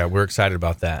are. Yeah, we're excited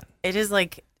about that. It is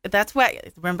that's why,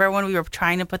 remember when we were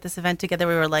trying to put this event together,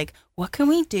 we were like, what can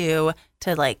we do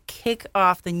to kick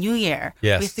off the new year?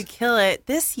 Yes. We have to kill it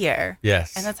this year.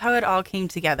 Yes. And that's how it all came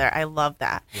together. I love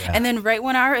that. Yeah. And then right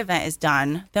when our event is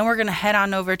done, then we're going to head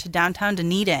on over to downtown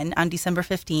Dunedin on December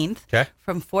 15th. Okay.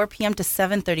 From 4 p.m. to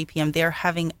 7:30 p.m. They're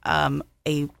having a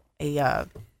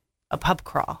pub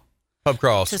crawl. Pub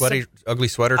crawl, ugly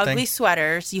sweater thing? Ugly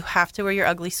sweaters. You have to wear your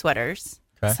ugly sweaters.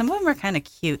 Okay. Some of them are kind of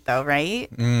cute, though, right?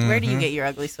 Mm-hmm. Where do you get your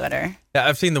ugly sweater? Yeah,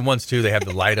 I've seen the ones, too. They have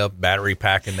the light-up battery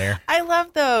pack in there. I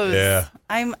love those. Yeah.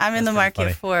 I'm in the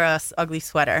market for a ugly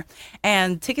sweater.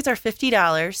 And tickets are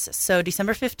 $50. So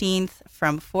December 15th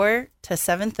from 4 to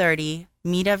 7:30,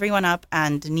 meet everyone up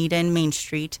on Dunedin Main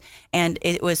Street. And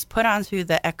it was put on through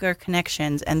the Ecker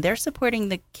Connections, and they're supporting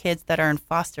the kids that are in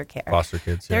foster care. Foster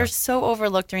kids, yeah. They're so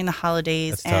overlooked during the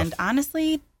holidays. That's and tough.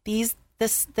 honestly, this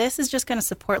is just going to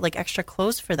support extra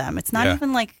clothes for them. It's not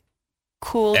even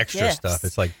cool extra gifts. stuff.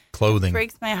 It's like clothing. It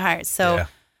breaks my heart. So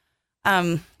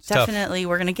definitely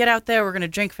we're going to get out there. We're going to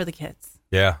drink for the kids.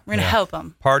 Yeah. We're going to help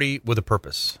them. Party with a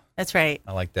purpose. That's right.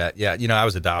 I like that. Yeah. I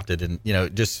was adopted and,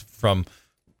 just from,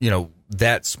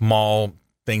 that small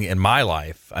thing in my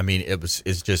life. I mean,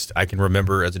 it's just, I can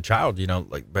remember as a child,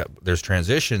 like there's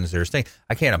transitions, there's things.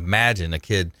 I can't imagine a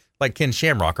kid like Ken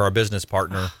Shamrock, our business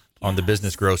partner on the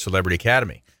Business Growth Celebrity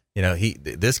Academy.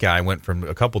 This guy went from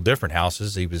a couple different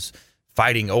houses. He was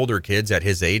fighting older kids at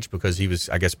his age because he was,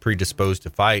 I guess, predisposed to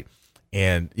fight.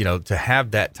 And, to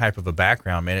have that type of a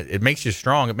background, man, it makes you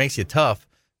strong. It makes you tough.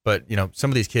 But,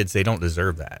 some of these kids, they don't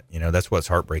deserve that. That's what's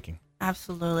heartbreaking.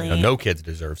 Absolutely. No kids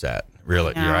deserves that,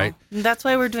 really. You're right. That's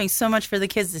why we're doing so much for the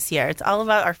kids this year. It's all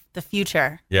about the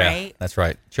future, right? That's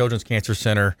right. Children's Cancer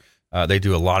Center, they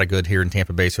do a lot of good here in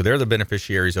Tampa Bay. So they're the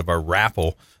beneficiaries of our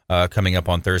raffle coming up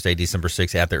on Thursday, December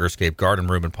 6th at the Earthscape Garden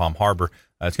Room in Palm Harbor.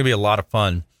 It's going to be a lot of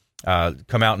fun.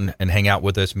 Come out and hang out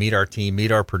with us, meet our team,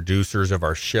 meet our producers of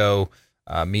our show,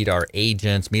 meet our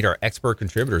agents, meet our expert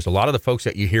contributors. A lot of the folks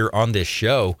that you hear on this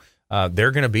show, they're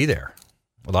going to be there.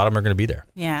 A lot of them are going to be there.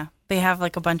 Yeah. They have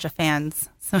like a bunch of fans.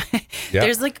 So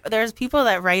there's people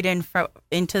that write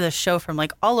into the show from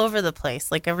like all over the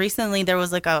place. Like recently there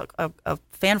was like a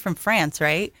fan from France,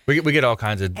 right? We get all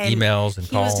kinds of emails and calls.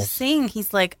 He was just saying,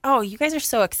 he's like, "Oh, you guys are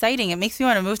so exciting. It makes me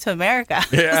want to move to America."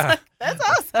 Yeah. Like, that's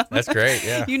awesome. That's great.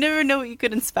 Yeah. You never know what you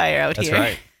could inspire out here.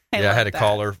 That's right. I had a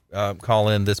caller call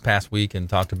in this past week and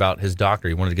talked about his doctor.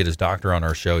 He wanted to get his doctor on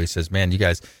our show. He says, "Man, you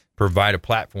guys provide a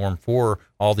platform for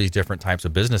all these different types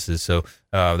of businesses." So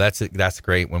that's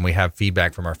great when we have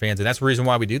feedback from our fans. And that's the reason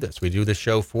why we do this. We do this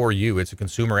show for you. It's a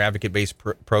consumer advocate-based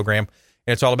program.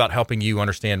 And it's all about helping you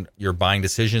understand your buying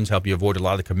decisions, help you avoid a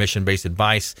lot of the commission-based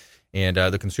advice. And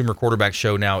the Consumer Quarterback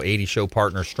Show, now 80 show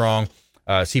partners strong.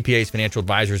 CPAs, financial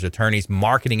advisors, attorneys,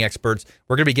 marketing experts.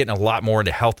 We're going to be getting a lot more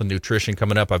into health and nutrition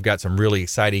coming up. I've got some really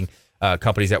exciting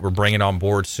companies that we're bringing on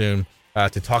board soon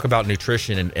to talk about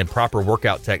nutrition and proper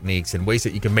workout techniques and ways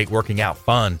that you can make working out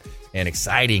fun and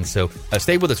exciting. So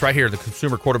stay with us right here at the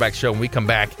Consumer Quarterback Show. When we come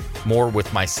back, more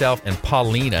with myself and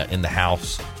Paulina in the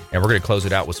house. And we're going to close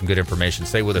it out with some good information.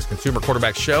 Stay with us. Consumer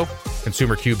Quarterback Show,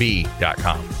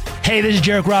 ConsumerQB.com. Hey, this is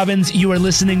Jarek Robbins. You are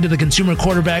listening to the Consumer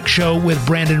Quarterback Show with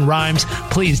Brandon Rhymes.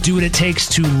 Please do what it takes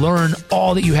to learn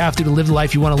all that you have to live the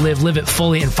life you want to live it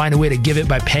fully, and find a way to give it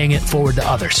by paying it forward to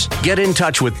others. Get in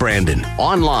touch with Brandon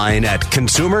online at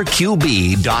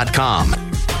ConsumerQB.com.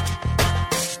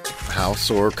 House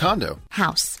or condo?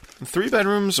 House. 3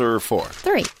 bedrooms or 4?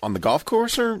 3. On the golf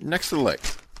course or next to the lake?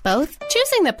 Both?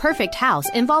 Choosing the perfect house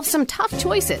involves some tough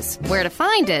choices. Where to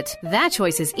find it? That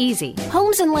choice is easy.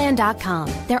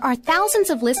 Homesandland.com. There are thousands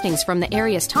of listings from the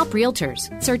area's top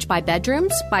realtors. Search by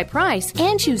bedrooms, by price,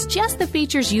 and choose just the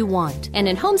features you want. And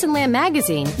in Homes and Land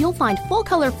magazine, you'll find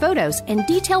full-color photos and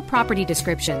detailed property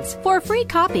descriptions. For a free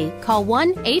copy, call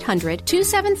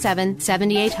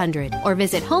 1-800-277-7800 or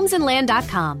visit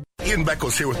homesandland.com. Ian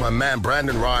Beckles here with my man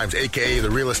Brandon Rhymes, a.k.a.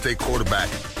 the real estate quarterback.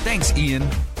 Thanks, Ian.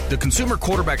 The Consumer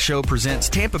Quarterback Show presents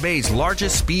Tampa Bay's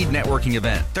largest speed networking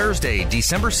event, Thursday,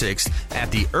 December 6th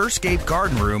at the Earthscape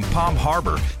Garden Room, Palm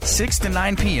Harbor, 6 to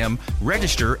 9 p.m.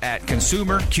 Register at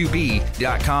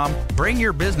ConsumerQB.com. Bring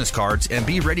your business cards and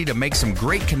be ready to make some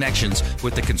great connections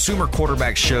with the Consumer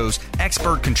Quarterback Show's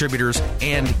expert contributors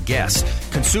and guests.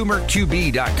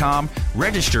 ConsumerQB.com.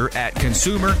 Register at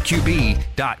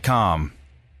ConsumerQB.com.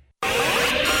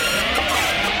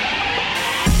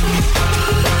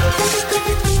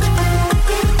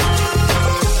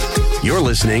 You're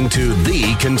listening to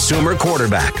The Consumer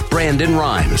Quarterback, Brandon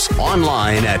Rhymes,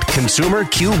 online at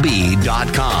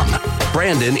ConsumerQB.com.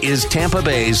 Brandon is Tampa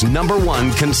Bay's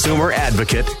 #1 consumer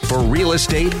advocate for real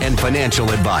estate and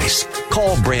financial advice.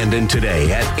 Call Brandon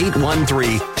today at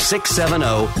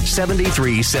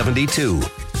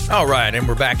 813-670-7372. All right, and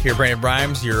we're back here. Brandon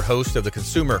Rhymes, your host of the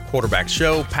Consumer Quarterback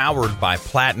Show, powered by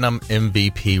Platinum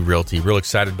MVP Realty. Real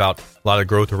excited about a lot of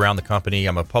growth around the company.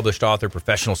 I'm a published author,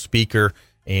 professional speaker,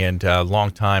 and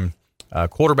longtime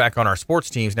quarterback on our sports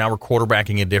teams. Now we're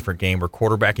quarterbacking a different game. We're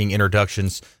quarterbacking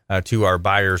introductions to our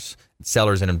buyers,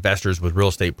 sellers, and investors with real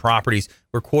estate properties.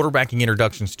 We're quarterbacking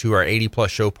introductions to our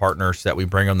 80-plus show partners that we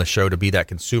bring on the show to be that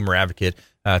consumer advocate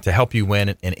to help you win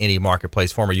in any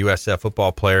marketplace. Former USF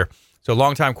football player. So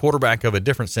longtime quarterback of a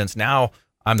different sense. Now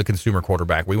I'm the consumer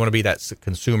quarterback. We want to be that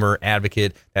consumer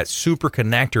advocate, that super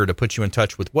connector to put you in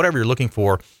touch with whatever you're looking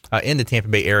for in the Tampa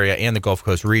Bay area and the Gulf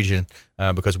Coast region,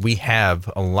 because we have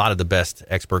a lot of the best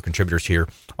expert contributors here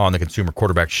on the Consumer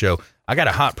Quarterback Show. I got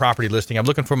a hot property listing. I'm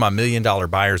looking for my $1 million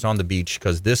buyers on the beach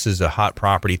because this is a hot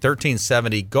property,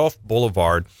 1370 Gulf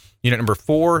Boulevard, unit number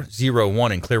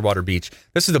 401 in Clearwater Beach.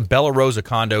 This is a Bella Rosa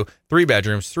condo, 3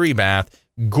 bedrooms, 3 bath.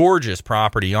 Gorgeous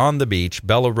property on the beach,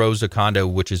 Bella Rosa condo,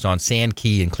 which is on Sand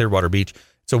Key in Clearwater Beach.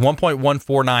 It's a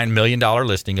 $1.149 million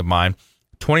listing of mine,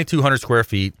 2,200 square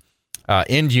feet,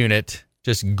 end unit,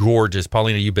 just gorgeous.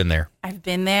 Paulina, you've been there. I've I've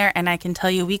been there, and I can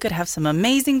tell you we could have some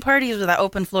amazing parties with that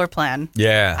open floor plan.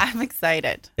 Yeah. I'm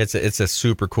excited. It's a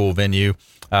super cool venue,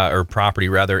 or property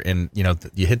rather, and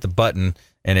you hit the button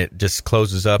and it just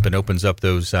closes up and opens up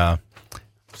those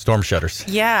storm shutters.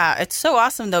 Yeah, it's so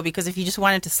awesome though, because if you just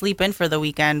wanted to sleep in for the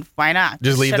weekend, why not?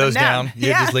 Just leave shut those them down.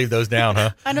 Yeah, just leave those down, huh?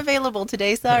 Unavailable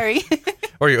today, sorry.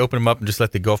 Or you open them up and just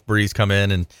let the Gulf breeze come in.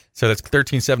 And so that's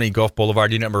 1370 Gulf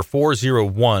Boulevard, unit number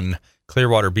 401,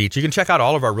 Clearwater Beach. You can check out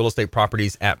all of our real estate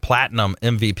properties at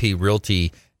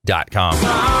PlatinumMVPRealty.com.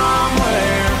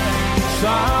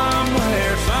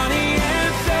 Somewhere sunny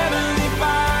and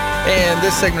 75. And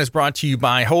this segment is brought to you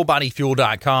by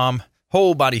WholeBodyFuel.com.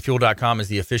 WholeBodyFuel.com is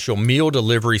the official meal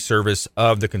delivery service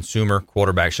of the Consumer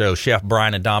Quarterback Show. Chef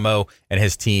Brian Adamo and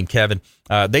his team, Kevin,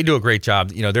 they do a great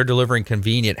job. They're delivering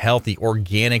convenient, healthy,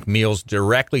 organic meals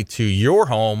directly to your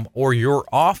home or your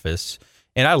office.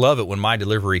 And I love it when my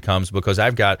delivery comes because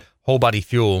I've got Whole Body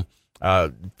Fuel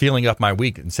filling up my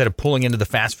week. Instead of pulling into the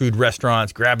fast food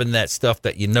restaurants, grabbing that stuff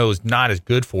that is not as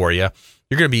good for you,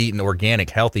 you're going to be eating organic,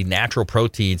 healthy, natural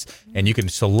proteins, and you can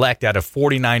select out of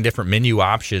 49 different menu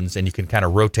options, and you can kind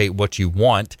of rotate what you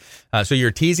want. So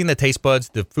you're teasing the taste buds.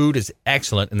 The food is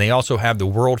excellent, and they also have the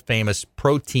world-famous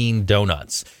protein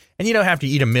donuts. And you don't have to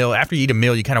eat a meal. After you eat a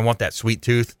meal, you kind of want that sweet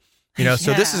tooth.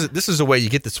 So this is a way you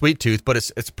get the sweet tooth, but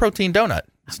it's a protein donut.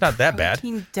 It's not that bad.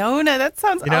 Protein donut, that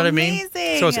sounds amazing. What I mean?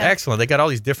 So it's excellent. They got all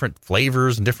these different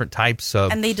flavors and different types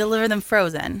of. And they deliver them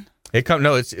frozen.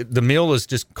 The meal is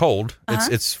just cold.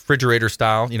 It's refrigerator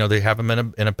style. They have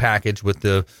them in a package with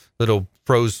the little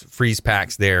freeze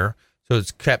packs there. So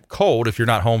it's kept cold. If you're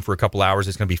not home for a couple hours,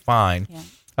 it's going to be fine.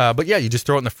 Yeah. But you just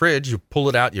throw it in the fridge, you pull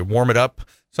it out, you warm it up.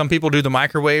 Some people do the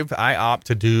microwave. I opt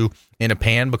to do in a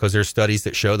pan because there's studies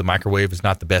that show the microwave is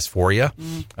not the best for you.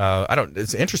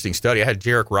 It's an interesting study. I had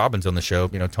Jarek Robbins on the show,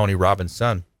 Tony Robbins'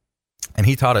 son. And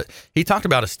he talked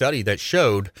about a study that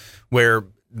showed where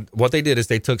what they did is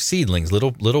they took seedlings,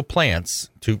 little plants,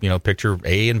 to picture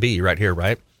A and B right here,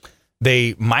 right?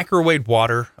 They microwaved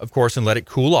water, of course, and let it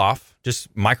cool off.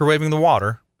 Just microwaving the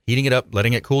water, heating it up,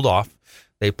 letting it cool off.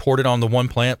 They poured it on the one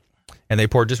plant, and they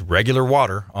poured just regular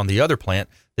water on the other plant.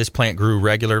 This plant grew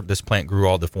regular. This plant grew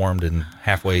all deformed and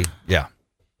halfway, yeah.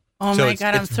 Oh my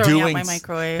God, I'm throwing out my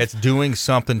microwave. It's doing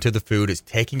something to the food. It's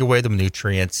taking away the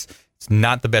nutrients. It's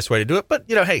not the best way to do it, but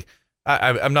hey.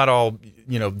 I'm not all,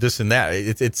 this and that.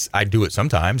 It's I do it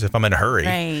sometimes if I'm in a hurry,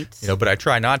 right? But I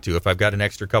try not to. If I've got an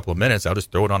extra couple of minutes, I'll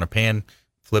just throw it on a pan,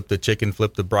 flip the chicken,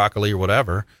 flip the broccoli or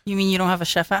whatever. You mean you don't have a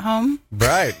chef at home?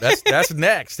 Right. That's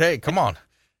next. Hey, come on.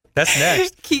 That's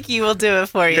next. Kiki will do it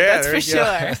for you. Yeah, that's for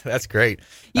sure. That's great.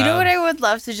 You know what I would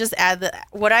love to just add?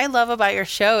 What I love about your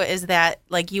show is that,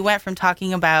 you went from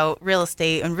talking about real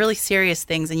estate and really serious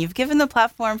things, and you've given the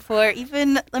platform for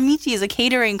even Amici as a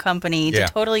catering company to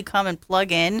totally come and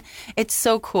plug in. It's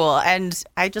so cool, and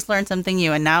I just learned something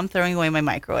new, and now I'm throwing away my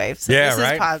microwave. So this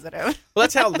is positive. Well,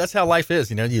 that's how life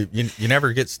is. You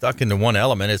never get stuck into one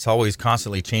element. It's always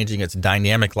constantly changing. It's a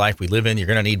dynamic life we live in. You're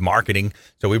going to need marketing,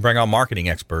 so we bring on marketing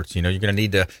experts. You're going to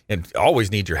need to, and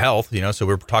always need your health. So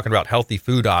we're talking about healthy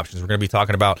food options. We're going to be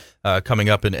talking about coming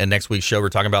up in next week's show. We're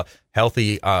talking about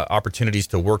healthy opportunities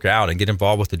to work out and get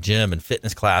involved with the gym and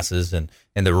fitness classes and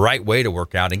the right way to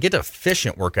work out and get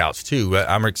efficient workouts too.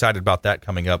 I'm excited about that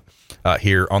coming up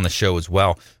here on the show as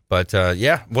well. But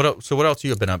what else? So what else you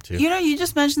have been up to? You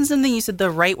just mentioned something. You said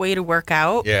the right way to work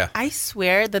out. Yeah. I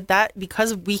swear that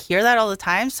because we hear that all the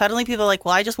time, suddenly people are like,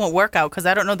 well, I just won't work out because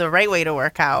I don't know the right way to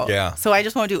work out. Yeah. So I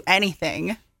just won't do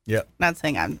anything. Yeah. Not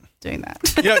saying I'm doing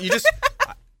that. You just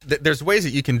there's ways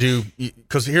that you can do,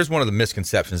 because here's one of the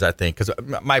misconceptions, I think, because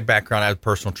my background, I was a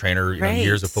personal trainer,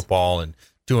 years of football and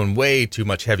doing way too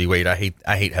much heavyweight. I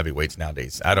hate heavy weights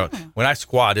nowadays. When I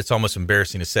squat, it's almost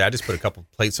embarrassing to say. I just put a couple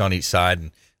plates on each side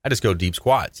and I just go deep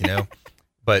squats,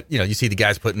 But, you see the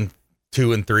guys putting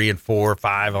 2 and 3 and 4 or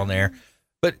 5 on there.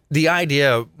 But the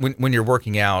idea when you're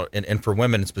working out, and for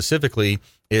women specifically,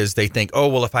 is they think, oh,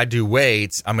 well, if I do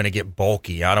weights, I'm going to get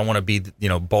bulky. I don't want to be,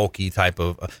 bulky type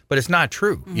of. But it's not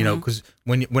true, because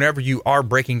whenever you are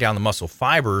breaking down the muscle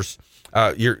fibers,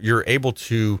 you're able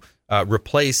to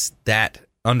replace that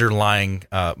underlying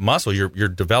muscle. You're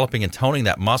developing and toning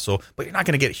that muscle, but you're not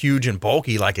going to get huge and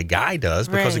bulky like a guy does,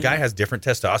 because a guy has different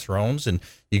testosterones, and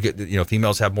you get,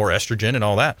 females have more estrogen and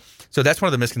all that. So that's one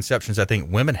of the misconceptions I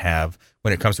think women have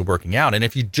when it comes to working out. And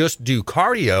if you just do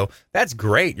cardio, that's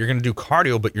great. You're going to do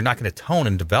cardio, but you're not going to tone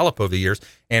and develop over the years.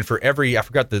 And for every, I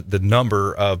forgot the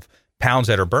number of pounds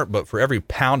that are burnt, but for every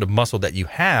pound of muscle that you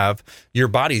have, your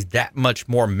body's that much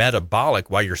more metabolic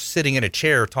while you're sitting in a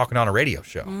chair talking on a radio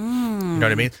show. You know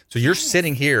what I mean? So you're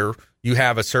sitting here, you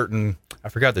have a certain, I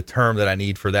forgot the term that I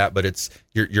need for that, but it's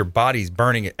your body's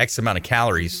burning X amount of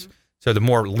calories. Mm-hmm. So the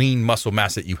more lean muscle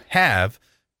mass that you have,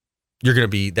 you're going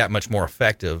to be that much more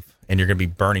effective, and you're going to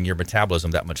be burning your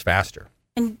metabolism that much faster.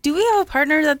 And do we have a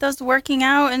partner that does working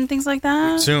out and things like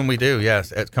that? Soon we do,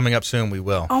 yes. It's coming up soon, we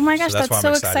will. Oh my gosh, that's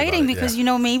so exciting because,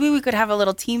 maybe we could have a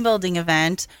little team building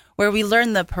event where we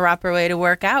learn the proper way to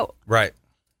work out. Right.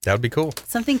 That would be cool.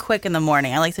 Something quick in the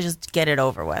morning. I like to just get it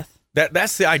over with.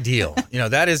 That's the ideal.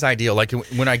 That is ideal. Like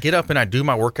when I get up and I do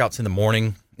my workouts in the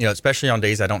morning, especially on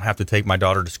days I don't have to take my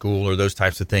daughter to school or those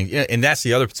types of things. And that's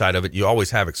the other side of it. You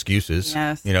always have excuses.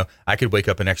 Yes. I could wake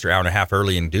up an extra hour and a half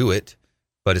early and do it.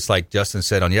 But it's like Justin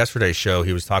said on yesterday's show,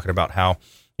 he was talking about how,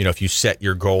 if you set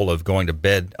your goal of going to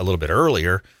bed a little bit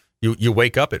earlier, you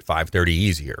wake up at 5:30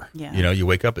 easier. Yeah. You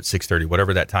wake up at 6:30,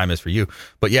 whatever that time is for you.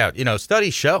 But yeah,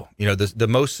 studies show, the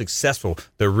most successful,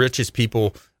 the richest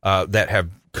people that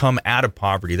have come out of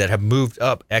poverty, that have moved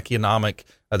up the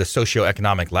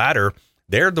socioeconomic ladder,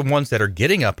 they're the ones that are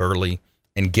getting up early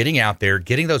and getting out there,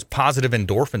 getting those positive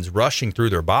endorphins rushing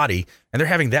through their body, and they're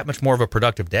having that much more of a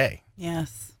productive day.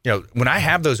 Yes. When I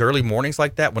have those early mornings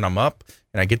like that, when I'm up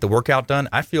and I get the workout done,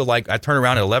 I feel like I turn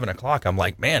around at 11 o'clock. I'm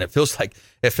like, man, it feels like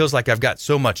I've got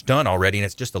so much done already, and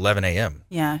it's just 11 a.m.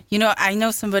 Yeah. I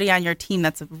know somebody on your team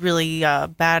that's really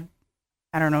bad.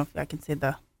 I don't know if I can say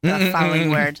the following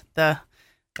word, the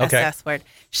SS word.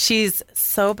 She's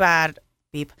so bad.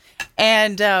 Beep.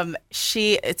 And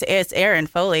it's Erin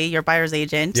Foley, your buyer's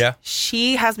agent. Yeah.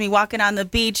 She has me walking on the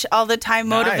beach all the time,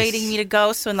 motivating me to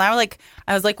go. So now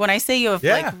I was like, when I say you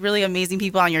have really amazing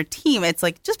people on your team, it's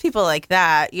like just people like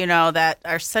that, that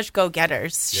are such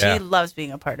go-getters. Yeah. She loves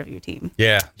being a part of your team.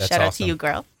 Yeah. That's Shout out awesome. to you,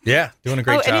 girl. Yeah. Doing a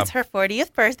great job. And it's her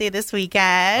 40th birthday this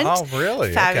weekend. Oh,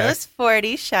 really? Fabulous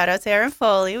 40. Shout out to Erin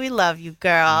Foley. We love you,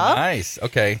 girl. Nice.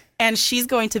 Okay. And she's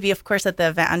going to be, of course, at the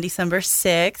event on December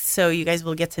 6th. So you guys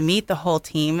will get to meet the whole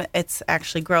team. It's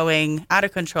actually growing out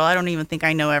of control. I don't even think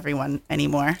I know everyone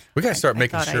anymore. We got to start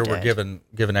making sure we're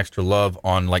giving extra love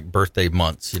on birthday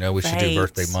months. We should do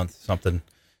birthday month, something,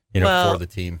 for the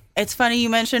team. It's funny you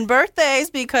mentioned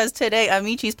birthdays because today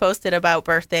Amichi's posted about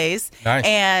birthdays. Nice.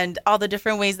 And all the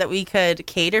different ways that we could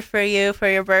cater for you for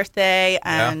your birthday.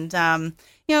 And,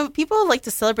 people like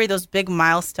to celebrate those big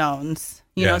milestones.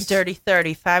 Yes. Dirty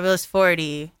 30, fabulous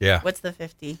 40. Yeah. What's the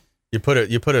 50? You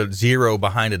put a zero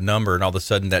behind a number, and all of a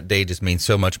sudden that day just means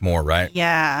so much more, right?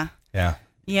 Yeah. Yeah.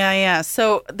 Yeah.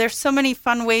 So there's so many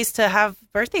fun ways to have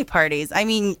birthday parties. I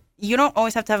mean, you don't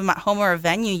always have to have them at home or a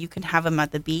venue. You can have them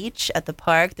at the beach, at the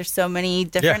park. There's so many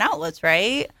different outlets,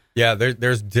 right? Yeah.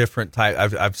 There's different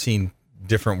types. I've seen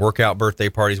different workout birthday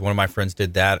parties. One of my friends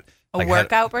did that.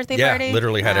 Workout birthday party? Yeah,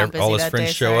 literally had all his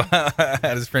friends show up.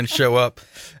 Had his friends show up,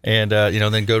 and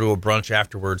then go to a brunch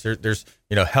afterwards. There's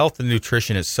health and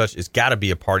nutrition it's got to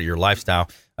be a part of your lifestyle.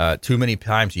 Too many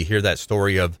times you hear that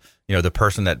story of the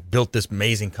person that built this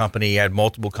amazing company, had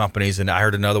multiple companies, and I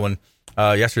heard another one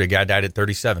yesterday. A guy died at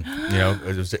 37.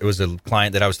 It was a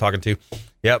client that I was talking to.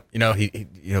 Yep, he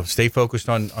stay focused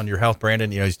on your health,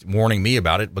 Brandon. He's warning me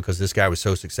about it because this guy was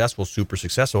so successful, super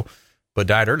successful, but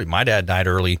died early. My dad died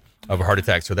early of a heart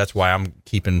attack, so that's why I'm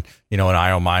keeping an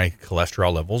eye on my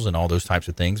cholesterol levels and all those types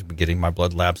of things, getting my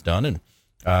blood labs done. And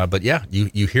but yeah,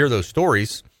 you hear those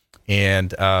stories,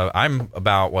 and I'm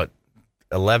about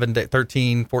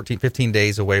 13, 14, 15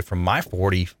 days away from my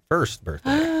 41st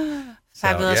birthday.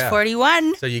 Fabulous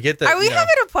 41. So you get the. Are we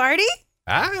having a party?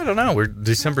 I don't know. We're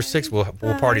December 6th.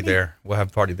 We'll party there. We'll have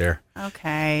a party there.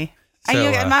 Okay. So,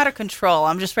 I'm out of control.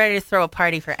 I'm just ready to throw a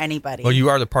party for anybody. Well, you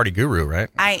are the party guru, right?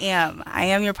 I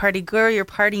am your party guru, your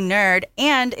party nerd.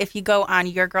 And if you go on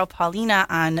Your Girl Paulina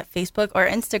on Facebook or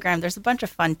Instagram, there's a bunch of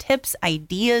fun tips,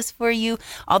 ideas for you,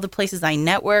 all the places I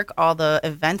network, all the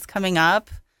events coming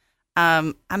up.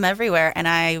 I'm everywhere, and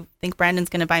I think Brandon's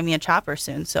going to buy me a chopper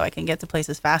soon so I can get to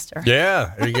places faster.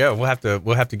 Yeah, there you go. We'll have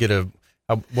to get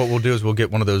what we'll do is we'll get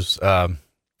one of those, some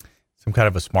kind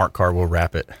of a smart car. We'll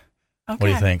wrap it. Okay. What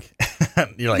do you think?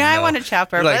 You're like, no, I want a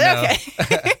chopper, but no.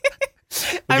 Okay.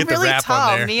 I'm really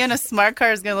tall. Me in a smart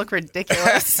car is going to look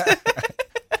ridiculous.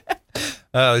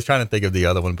 I was trying to think of the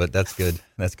other one, but that's good.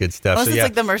 That's good stuff. Well, so yeah,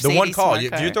 like the Mercedes one call.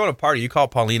 If you're throwing a party, you call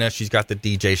Paulina. She's got the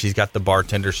DJ. She's got the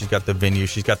bartender. She's got the venue.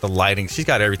 She's got the lighting. She's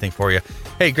got everything for you.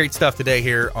 Hey, great stuff today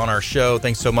here on our show.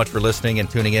 Thanks so much for listening and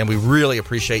tuning in. We really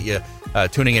appreciate you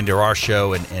tuning into our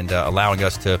show and allowing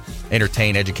us to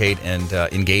entertain, educate, and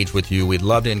engage with you. We'd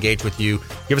love to engage with you.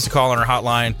 Give us a call on our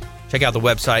hotline. Check out the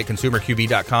website,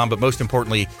 consumerqb.com. But most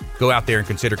importantly, go out there and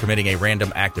consider committing a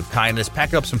random act of kindness.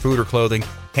 Pack up some food or clothing.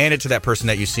 hand it to that person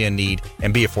that you see in need,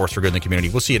 and be a force for good in the community.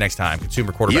 We'll see you next time.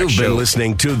 Consumer Quarterback You've Show. been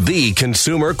listening to the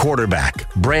Consumer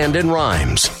Quarterback, Brandon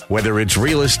Rhymes. Whether it's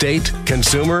real estate,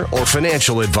 consumer, or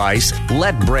financial advice,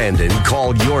 let Brandon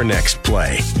call your next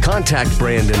play. Contact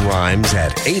Brandon Rhymes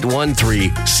at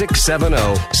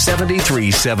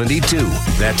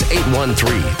 813-670-7372. That's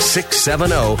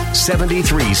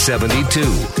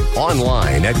 813-670-7372.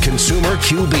 Online at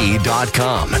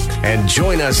consumerqb.com. And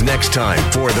join us next time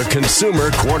for the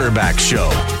Consumer Quarterback Show.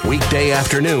 Weekday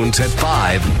afternoons at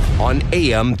 5 on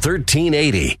AM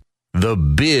 1380. The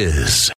Biz.